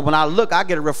somebody else because when I look, I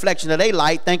get a reflection of their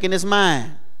light thinking it's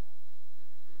mine.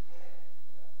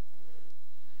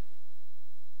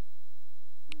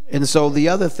 And so the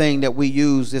other thing that we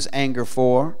use this anger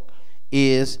for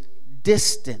is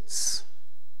distance.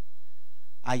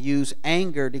 I use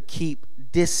anger to keep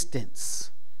distance.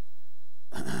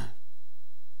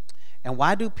 And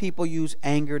why do people use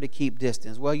anger to keep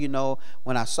distance? Well, you know,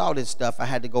 when I saw this stuff, I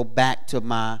had to go back to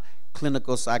my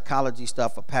clinical psychology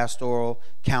stuff for pastoral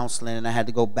counseling, and I had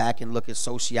to go back and look at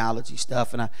sociology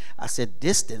stuff, and I said,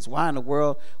 distance, why in the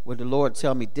world would the Lord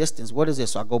tell me distance? What is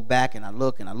this? So I go back and I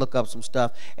look up some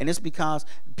stuff, and it's because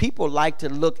people like to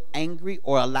look angry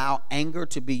or allow anger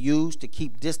to be used to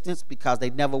keep distance because they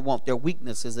never want their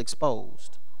weaknesses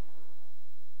exposed.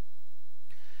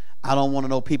 I don't want to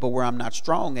know people where I'm not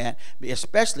strong at,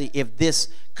 especially if this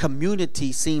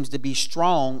community seems to be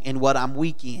strong in what I'm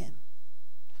weak in.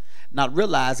 Not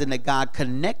realizing that God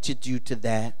connected you to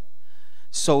that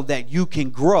so that you can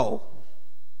grow.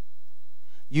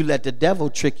 You let the devil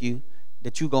trick you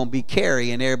that you're going to be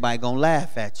carry and everybody going to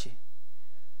laugh at you.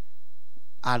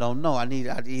 I don't know. I'd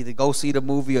either go see the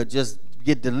movie or just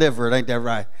get delivered. Ain't that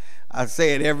right? I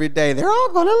say it every day. They're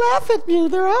all going to laugh at you.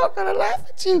 They're all going to laugh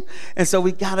at you. And so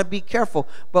we got to be careful.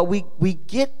 But we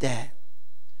get that.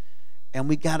 And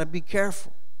we got to be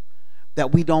careful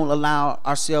that we don't allow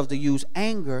ourselves to use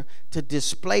anger to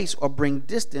displace or bring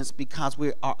distance because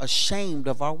we are ashamed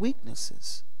of our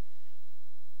weaknesses.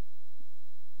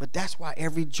 But that's why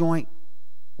every joint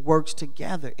works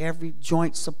together. Every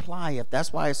joint supply.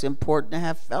 That's why it's important to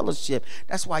have fellowship.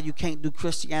 That's why you can't do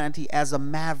Christianity as a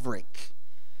maverick.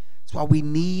 That's why we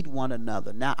need one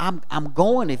another. Now, I'm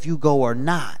going if you go or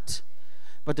not.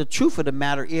 But the truth of the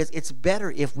matter is, it's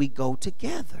better if we go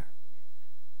together.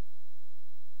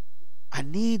 I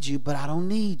need you, but I don't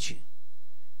need you.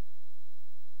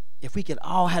 If we could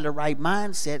all have the right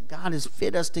mindset, God has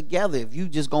fit us together. If you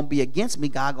just going to be against me,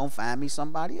 God going to find me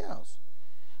somebody else.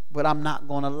 But I'm not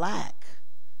going to lack.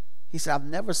 He said, I've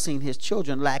never seen his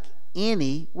children lack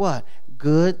any, what?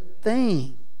 Good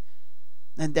thing.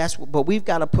 And that's what, but we've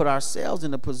got to put ourselves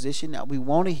in a position that we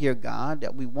want to hear God,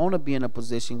 that we want to be in a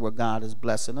position where God is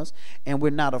blessing us, and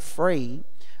we're not afraid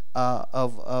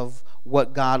of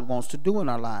what God wants to do in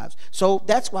our lives. So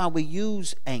that's why we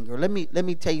use anger. Let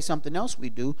me tell you something else we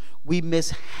do. We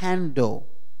mishandle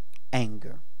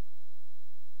anger.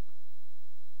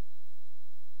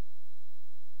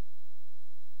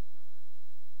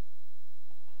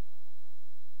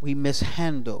 We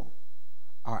mishandle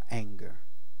our anger.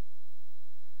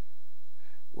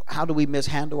 How do we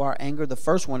mishandle our anger? The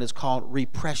first one is called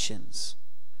repressions.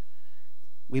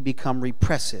 We become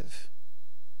repressive.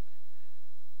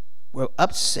 We're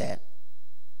upset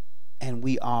and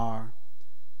we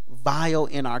vile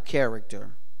in our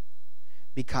character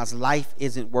because life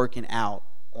isn't working out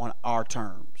on our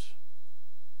terms.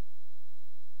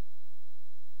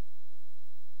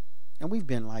 And we've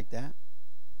been like that.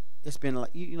 It's been like,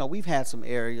 you know, we've had some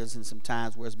areas and some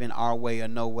times where it's been our way or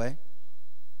no way.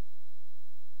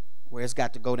 Where it's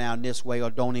got to go down this way, or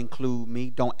don't include me,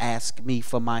 don't ask me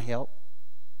for my help.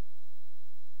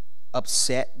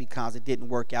 Upset because it didn't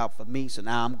work out for me, so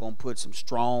now I'm going to put some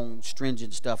strong,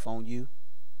 stringent stuff on you.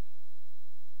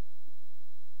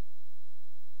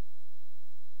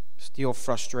 Still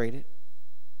frustrated.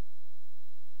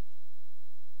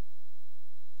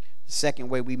 The second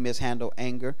way we mishandle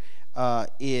anger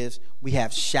is we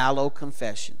have shallow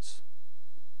confessions.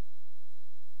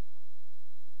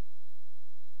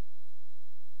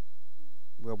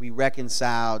 Where we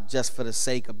reconcile just for the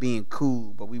sake of being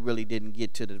cool, but we really didn't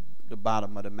get to the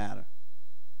bottom of the matter.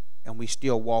 And we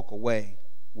still walk away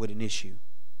with an issue.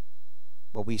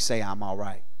 But we say, I'm all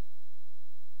right.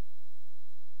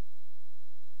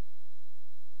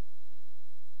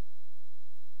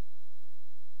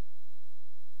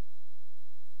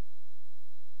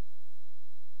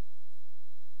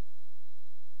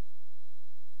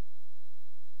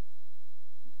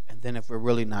 And then if we're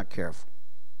really not careful,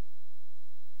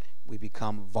 we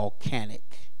become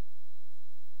volcanic.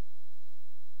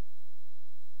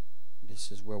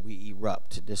 This is where we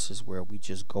erupt. This is where we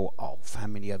just go off. How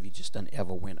many of you just done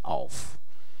ever went off?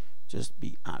 Just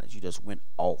be honest. You just went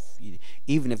off.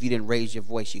 Even if you didn't raise your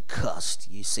voice, you cussed.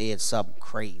 You said something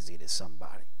crazy to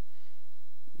somebody.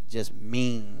 You just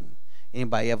mean.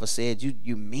 Anybody ever said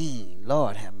you mean?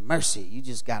 Lord have mercy. You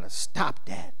just got to stop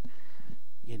that.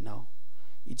 You know.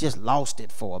 You just lost it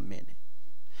for a minute.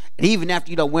 And even after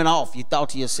you done went off, you thought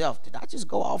to yourself, did I just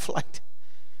go off like that?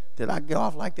 Did I go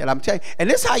off like that? I'm telling you. And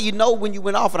this is how you know when you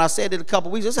went off. And I said it a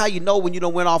couple weeks. This is how you know when you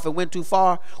done went off and went too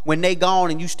far. When they gone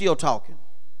and you still talking.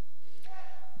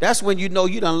 That's when you know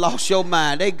you done lost your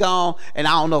mind. They gone and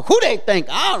I don't know who they think.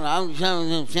 I don't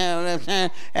know.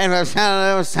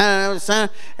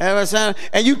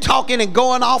 And you talking and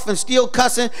going off and still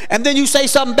cussing. And then you say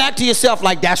something back to yourself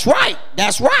like, that's right.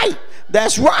 That's right.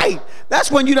 That's right.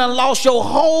 That's when you done lost your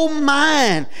whole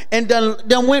mind and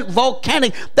done went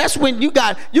volcanic. That's when you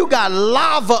got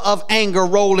lava of anger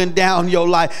rolling down your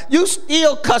life. You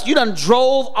still cuss. You done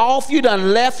drove off. You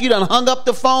done left. You done hung up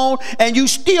the phone. And you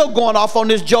still going off on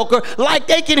this joker like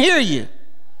they can hear you.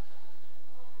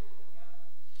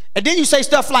 And then you say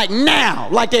stuff like now,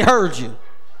 like they heard you.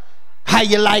 How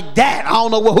you like that? I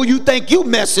don't know who you think you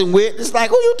messing with. It's like,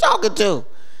 who you talking to?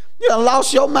 You done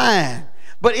lost your mind.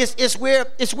 But it's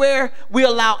where we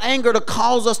allow anger to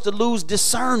cause us to lose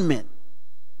discernment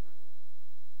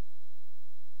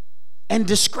and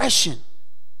discretion.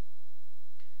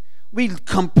 We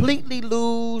completely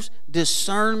lose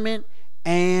discernment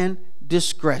and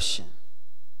discretion.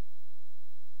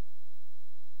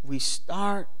 We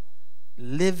start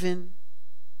living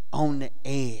on the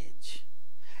edge.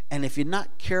 And if you're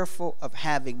not careful of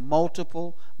having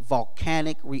multiple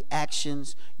volcanic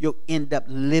reactions, you'll end up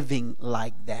living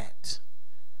like that.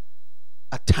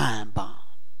 A time bomb.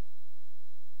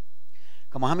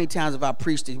 Come on, how many times have I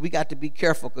preached it? We got to be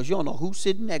careful because you don't know who's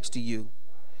sitting next to you.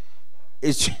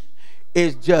 It's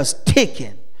just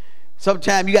ticking.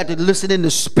 Sometimes you got to listen in the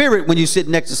spirit when you sit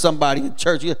next to somebody in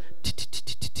church.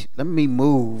 Let me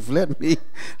move. Let me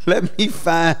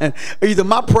find. Either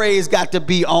my praise got to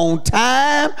be on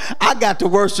am to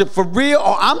worship for real,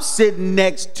 or I'm sitting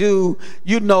next to,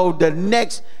 you know, the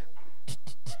next.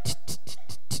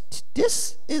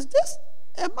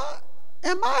 Am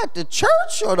I at the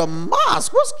church or the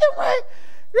mosque? What's getting ready?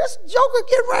 This joker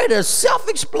getting ready to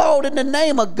self-explode in the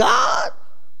name of God.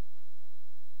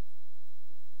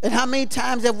 And how many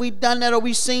times have we done that, or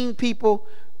we seen people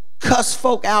cuss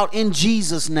folk out in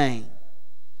Jesus' name?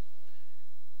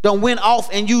 Don't went off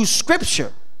and use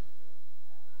scripture.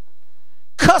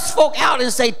 Cuss folk out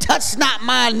and say, touch not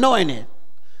my anointed.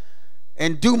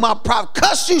 And do my prophet.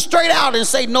 Cuss you straight out and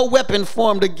say, no weapon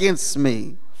formed against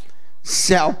me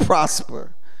shall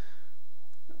prosper.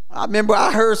 I remember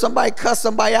I heard somebody cuss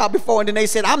somebody out before, and then they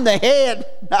said, I'm the head,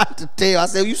 not the tail. I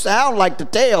said, you sound like the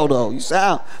tail, though. You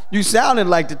sounded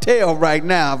like the tail right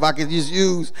now. If I could just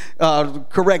use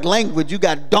correct language, you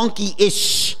got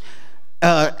donkey-ish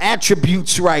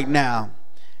attributes right now.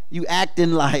 You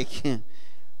acting like,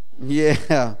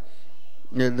 yeah,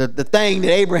 the thing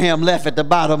that Abraham left at the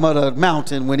bottom of the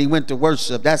mountain when he went to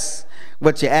worship. That's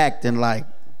what you're acting like.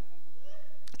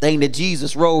 Thing that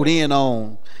Jesus rode in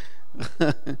on.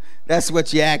 That's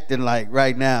what you're acting like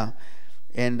right now.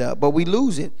 And but we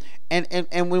lose it.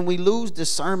 And when we lose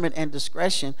discernment and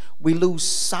discretion, we lose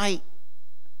sight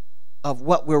of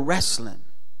what we're wrestling.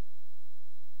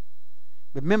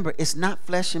 Remember, it's not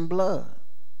flesh and blood.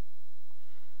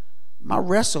 My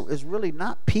wrestle is really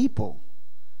not people.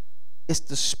 It's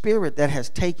the spirit that has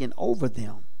taken over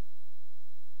them.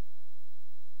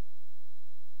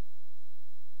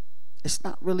 It's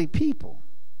not really people.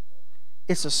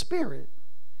 It's a spirit.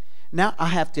 Now, I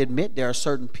have to admit there are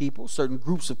certain people, certain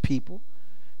groups of people.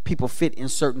 People fit in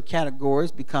certain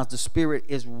categories because the spirit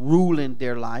is ruling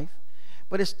their life.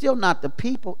 But it's still not the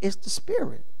people, it's the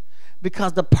spirit.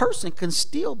 Because the person can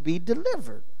still be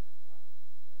delivered.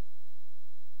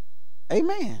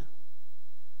 Amen.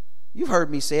 You've heard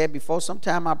me say it before.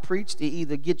 Sometimes I preach to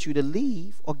either get you to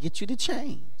leave or get you to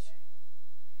change.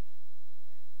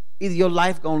 Either your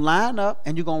life going to line up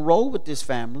and you're going to roll with this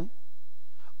family,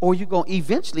 or you're going to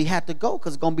eventually have to go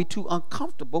because it's going to be too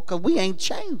uncomfortable because we ain't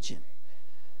changing.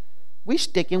 We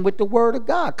sticking with the word of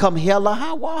God. Come hell or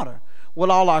high water. With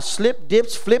all our slip,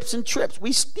 dips, flips, and trips,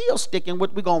 we still sticking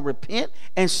with, we're going to repent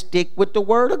and stick with the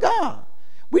word of God.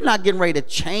 We're not getting ready to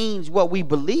change what we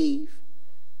believe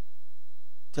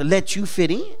to let you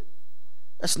fit in.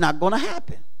 That's not going to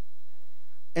happen.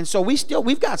 And so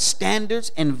we've got standards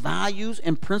and values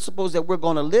and principles that we're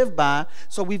going to live by.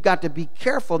 So we've got to be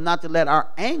careful not to let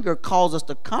our anger cause us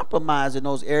to compromise in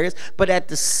those areas. But at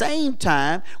the same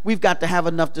time, we've got to have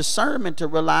enough discernment to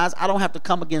realize I don't have to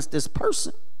come against this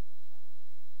person.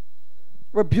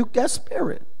 Rebuke that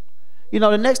spirit. You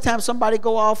know, the next time somebody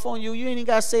go off on you, you ain't even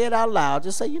got to say it out loud.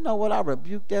 Just say, you know what, I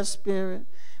rebuke that spirit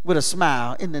with a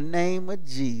smile in the name of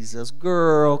Jesus.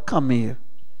 Girl, come here.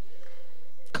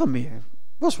 Come here.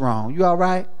 What's wrong? You all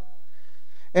right?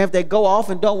 And if they go off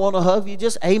and don't want to hug you,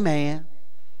 just amen.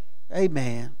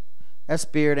 Amen. That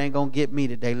spirit ain't going to get me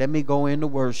today. Let me go into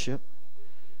worship.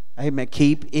 Amen.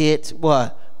 Keep it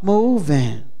what?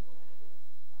 Moving.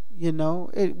 You know,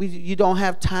 you don't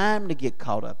have time to get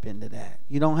caught up into that.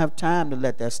 You don't have time to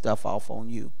let that stuff off on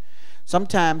you.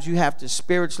 Sometimes you have to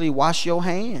spiritually wash your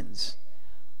hands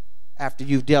after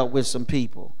you've dealt with some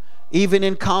people. Even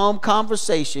in calm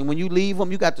conversation, when you leave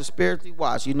them, you got to spiritually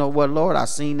wash. You know what, Lord, I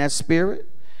seen that spirit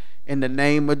in the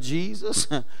name of Jesus.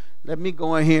 Let me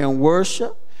go in here and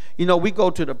worship. You know, we go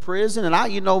to the prison,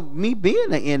 and me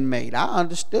being an inmate, I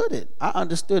understood it. I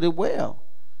understood it well.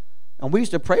 And we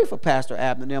used to pray for Pastor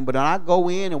Abner and them, but when I go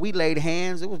in and we laid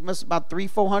hands, it was about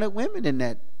 300-400 women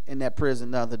in that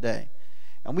prison the other day.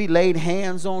 And we laid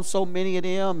hands on so many of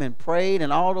them and prayed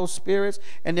and all those spirits.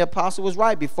 And the apostle was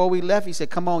right. Before we left, he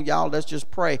said, come on, y'all, let's just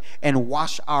pray and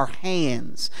wash our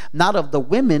hands. Not of the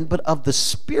women, but of the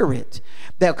spirit.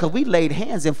 Because we laid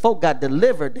hands and folk got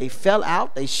delivered. They fell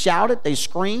out, they shouted, they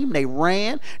screamed, they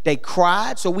ran, they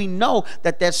cried. So we know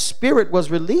that spirit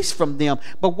was released from them.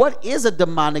 But what is a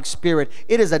demonic spirit?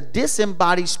 It is a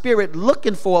disembodied spirit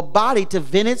looking for a body to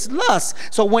vent its lust.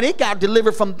 So when it got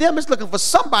delivered from them, it's looking for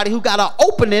somebody who got an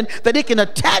opening that it can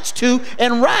attach to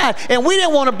and ride. And we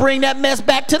didn't want to bring that mess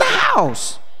back to the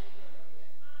house.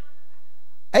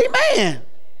 Amen.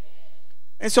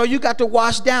 And so you got to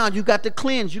wash down, you got to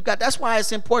cleanse, that's why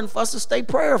it's important for us to stay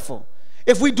prayerful.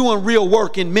 If we're doing real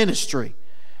work in ministry,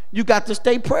 you got to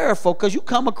stay prayerful, because you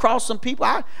come across some people.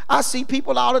 I see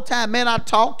people all the time. Man, I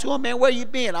talk to them. Man, where you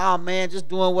been? Oh, man, just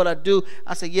doing what I do.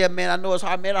 I say, yeah, man, I know it's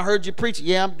hard. Man, I heard you preach.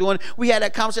 Yeah, I'm doing it. We had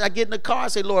that conversation. I get in the car. I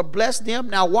say, Lord, bless them.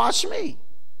 Now wash me.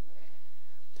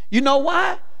 You know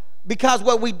why? Because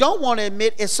what we don't want to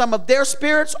admit is some of their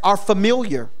spirits are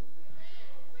familiar.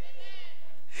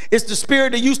 It's the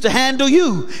spirit that used to handle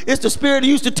you. It's the spirit that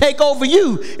used to take over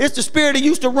you. It's the spirit that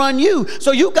used to run you.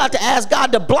 So you got to ask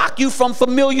God to block you from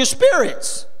familiar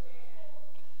spirits.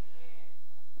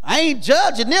 I ain't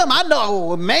judging them. I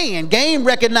know, man, game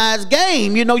recognized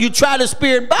game. You know, you try the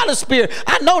spirit by the spirit.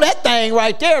 I know that thing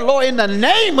right there. Lord, in the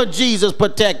name of Jesus,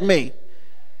 protect me.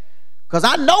 Because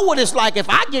I know what it's like if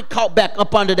I get caught back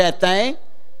up under that thing.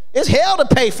 It's hell to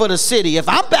pay for the city if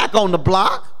I'm back on the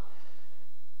block.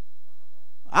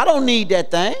 I don't need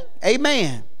that thing.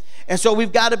 Amen. And so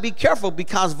we've got to be careful,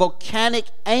 because volcanic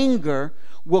anger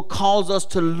will cause us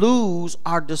to lose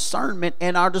our discernment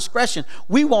and our discretion.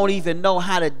 We won't even know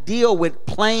how to deal with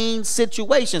plain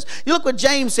situations. You look what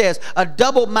James says. A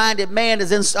double-minded man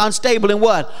is unstable in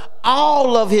what?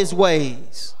 All of his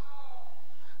ways.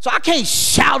 So I can't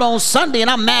shout on Sunday and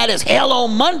I'm mad as hell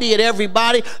on Monday at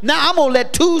everybody. Now I'm going to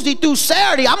let Tuesday through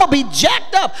Saturday, I'm going to be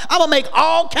jacked up. I'm going to make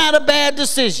all kind of bad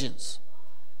decisions.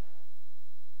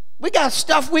 We got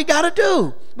stuff we got to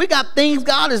do. We got things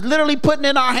God is literally putting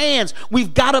in our hands.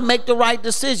 We've got to make the right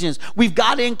decisions. We've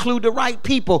got to include the right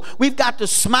people. We've got to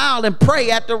smile and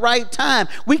pray at the right time.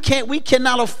 We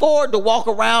cannot afford to walk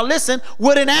around, listen,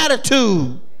 with an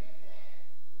attitude.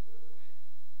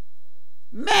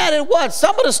 Mad at what?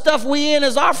 Some of the stuff we in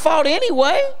is our fault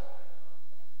anyway.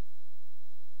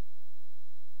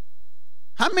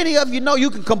 How many of you know you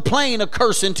can complain a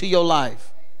curse into your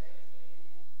life?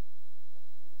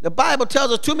 The Bible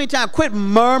tells us too many times, quit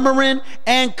murmuring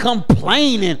and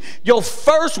complaining. Your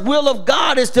first will of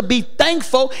God is to be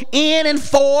thankful in and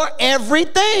for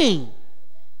everything.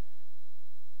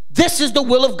 This is the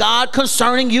will of God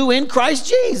concerning you in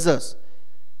Christ Jesus.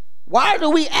 Why do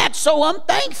we act so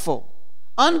unthankful,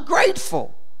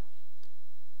 ungrateful?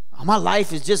 Oh, my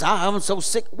life is just, I'm so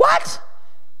sick. What?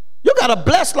 You got a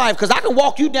blessed life because I can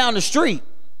walk you down the street.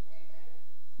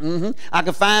 I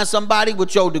can find somebody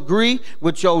with your degree,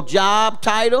 with your job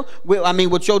title,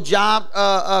 with your job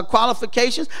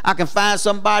qualifications. I can find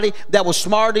somebody that was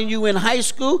smarter than you in high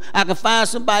school. I can find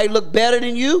somebody look better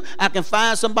than you. I can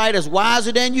find somebody that's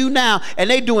wiser than you now, and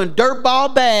they doing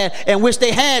dirtball bad and wish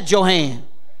they had your hand.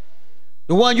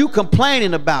 The one you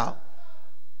complaining about.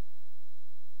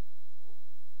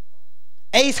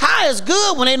 Ace high is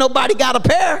good when ain't nobody got a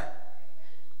pair.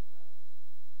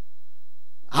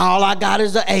 All I got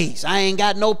is an ace. I ain't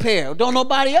got no pair. Don't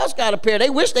nobody else got a pair. They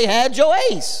wish they had your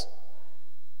ace.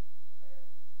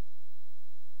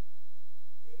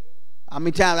 How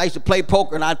many times I used to play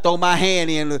poker and I'd throw my hand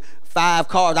in with 5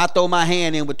 cards. I throw my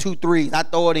hand in with 2 threes. I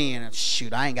throw it in. And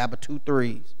shoot, I ain't got but 2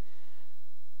 threes.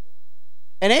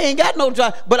 And they ain't got no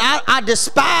job. But I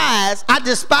despise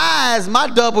my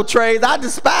double trades. I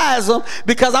despise them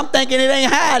because I'm thinking it ain't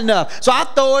high enough. So I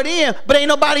throw it in, but ain't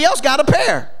nobody else got a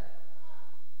pair.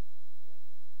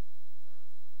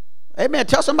 Amen.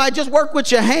 Tell somebody, just work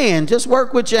with your hand. Just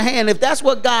work with your hand. If that's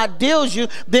what God deals you,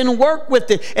 then work with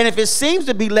it. And if it seems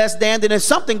to be less than, then it's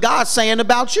something God's saying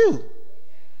about you.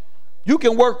 You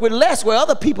can work with less where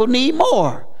other people need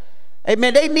more.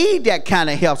 Amen. They need that kind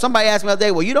of help. Somebody asked me the other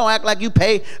day, well, you don't act like you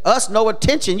pay us no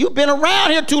attention. You've been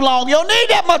around here too long. You don't need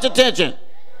that much attention.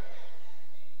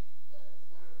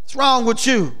 What's wrong with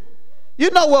you? You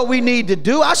know what we need to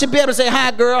do. I should be able to say, hi,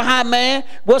 girl, hi, man,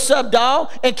 what's up, dog,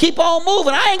 and keep on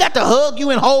moving. I ain't got to hug you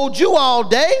and hold you all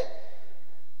day.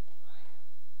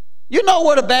 You know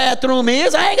where the bathroom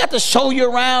is. I ain't got to show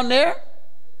you around there.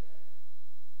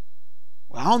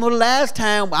 Well, I don't know the last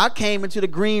time I came into the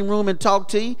green room and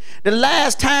talked to you. The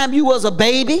last time you was a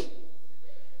baby.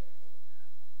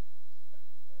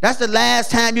 That's the last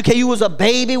time you came. You was a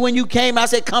baby when you came. I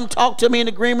said, come talk to me in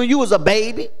the green room. You was a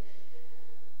baby.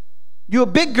 You're a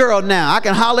big girl now. I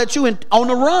can holler at you on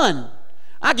the run.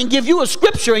 I can give you a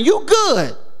scripture and you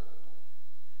good.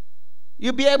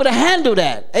 You'll be able to handle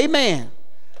that. Amen.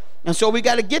 And so we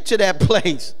got to get to that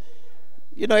place.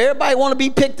 You know, everybody want to be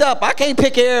picked up. I can't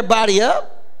pick everybody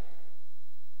up.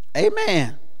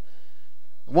 Amen.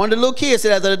 One of the little kids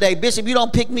said the other day, Bishop, you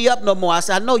don't pick me up no more. I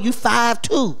said, I know you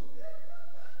 5'2".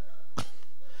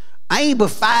 I ain't but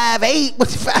 5'8", but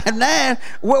 5'9".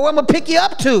 Where am I going to pick you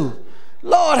up to?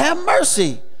 Lord have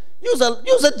mercy. You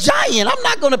was a giant. I'm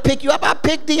not going to pick you up. I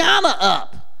picked Deanna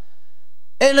up.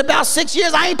 And in about 6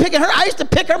 years, I ain't picking her. I used to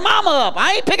pick her mama up.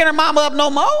 I ain't picking her mama up no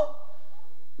more.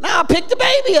 Now I pick the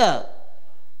baby up.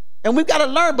 And we've got to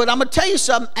learn. But I'm going to tell you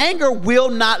something. Anger will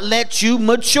not let you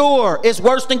mature. It's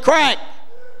worse than crack.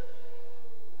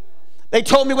 They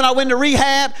told me when I went to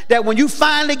rehab that when you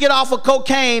finally get off of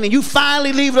cocaine and you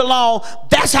finally leave it alone,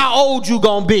 that's how old you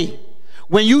going to be.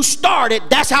 When you started,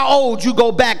 that's how old you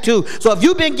go back to. So if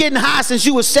you've been getting high since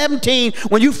you were 17,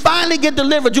 when you finally get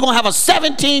delivered, you're going to have a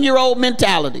 17-year-old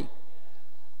mentality.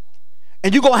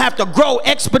 And you're going to have to grow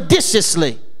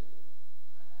expeditiously.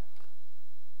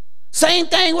 Same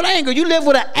thing with anger. You live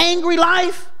with an angry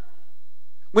life.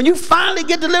 When you finally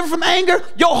get delivered from anger,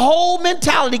 your whole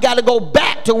mentality got to go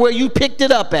back to where you picked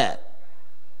it up at.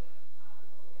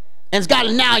 And it's got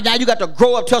to now you got to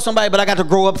grow up. Tell somebody, but I got to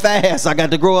grow up fast. I got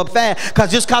to grow up fast.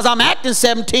 Because just because I'm acting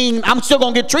 17, I'm still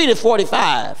going to get treated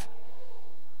 45.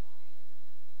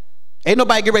 Ain't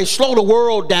nobody get ready to slow the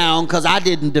world down because I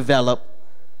didn't develop.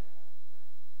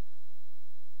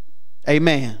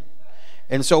 Amen.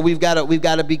 And so we've got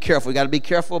to be careful. We got to be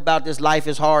careful about this life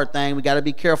is hard thing. We got to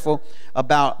be careful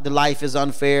about the life is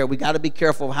unfair. We got to be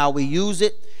careful of how we use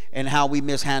it and how we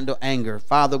mishandle anger.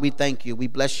 Father, we thank you. We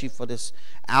bless you for this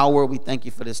hour. We thank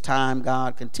you for this time,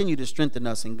 God. Continue to strengthen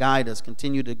us and guide us.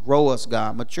 Continue to grow us,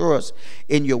 God. Mature us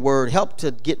in your word. Help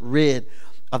to get rid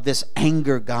of this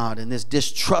anger, God, and this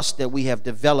distrust that we have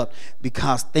developed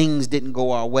because things didn't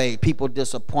go our way. People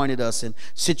disappointed us, and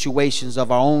situations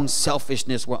of our own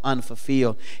selfishness were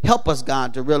unfulfilled. Help us,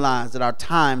 God, to realize that our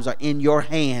times are in your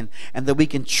hand and that we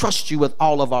can trust you with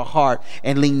all of our heart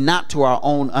and lean not to our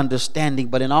own understanding,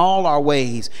 but in all our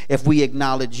ways, if we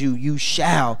acknowledge you, you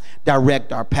shall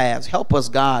direct our paths. Help us,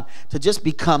 God, to just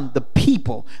become the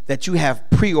people that you have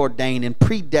preordained and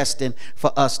predestined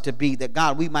for us to be, that,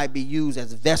 God, we might be used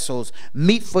as vessels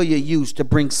meet for your use to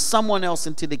bring someone else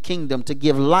into the kingdom, to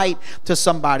give light to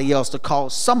somebody else, to call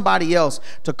somebody else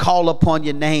to call upon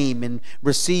your name and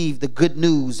receive the good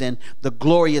news and the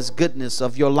glorious goodness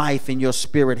of your life and your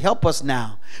spirit. Help us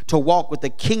now to walk with a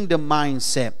kingdom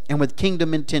mindset and with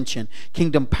kingdom intention,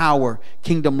 kingdom power,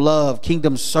 kingdom love,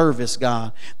 kingdom service,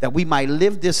 God, that we might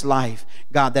live this life,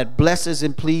 God, that blesses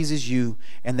and pleases you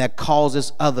and that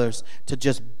causes others to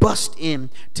just bust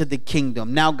into the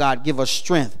kingdom. Now, God, give us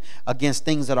strength against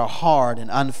things that are hard and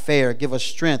unfair. Give us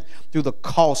strength through the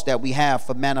cost that we have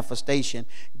for manifestation.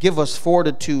 Give us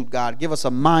fortitude, God. Give us a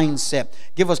mindset.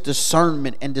 Give us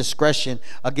discernment and discretion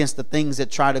against the things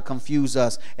that try to confuse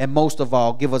us. And most of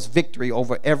all, give us victory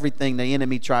over everything the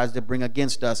enemy tries to bring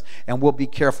against us. And we'll be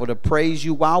careful to praise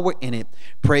you while we're in it.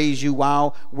 Praise you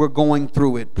while we're going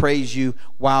through it. Praise you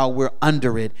while we're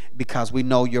under it, because we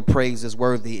know your praise is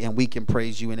worthy and we can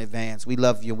praise you in advance. We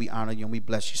love you and we honor you and we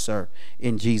bless you, sir.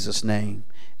 In Jesus' name,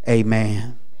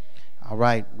 amen. All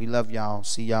right. We love y'all.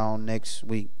 See y'all next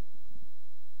week.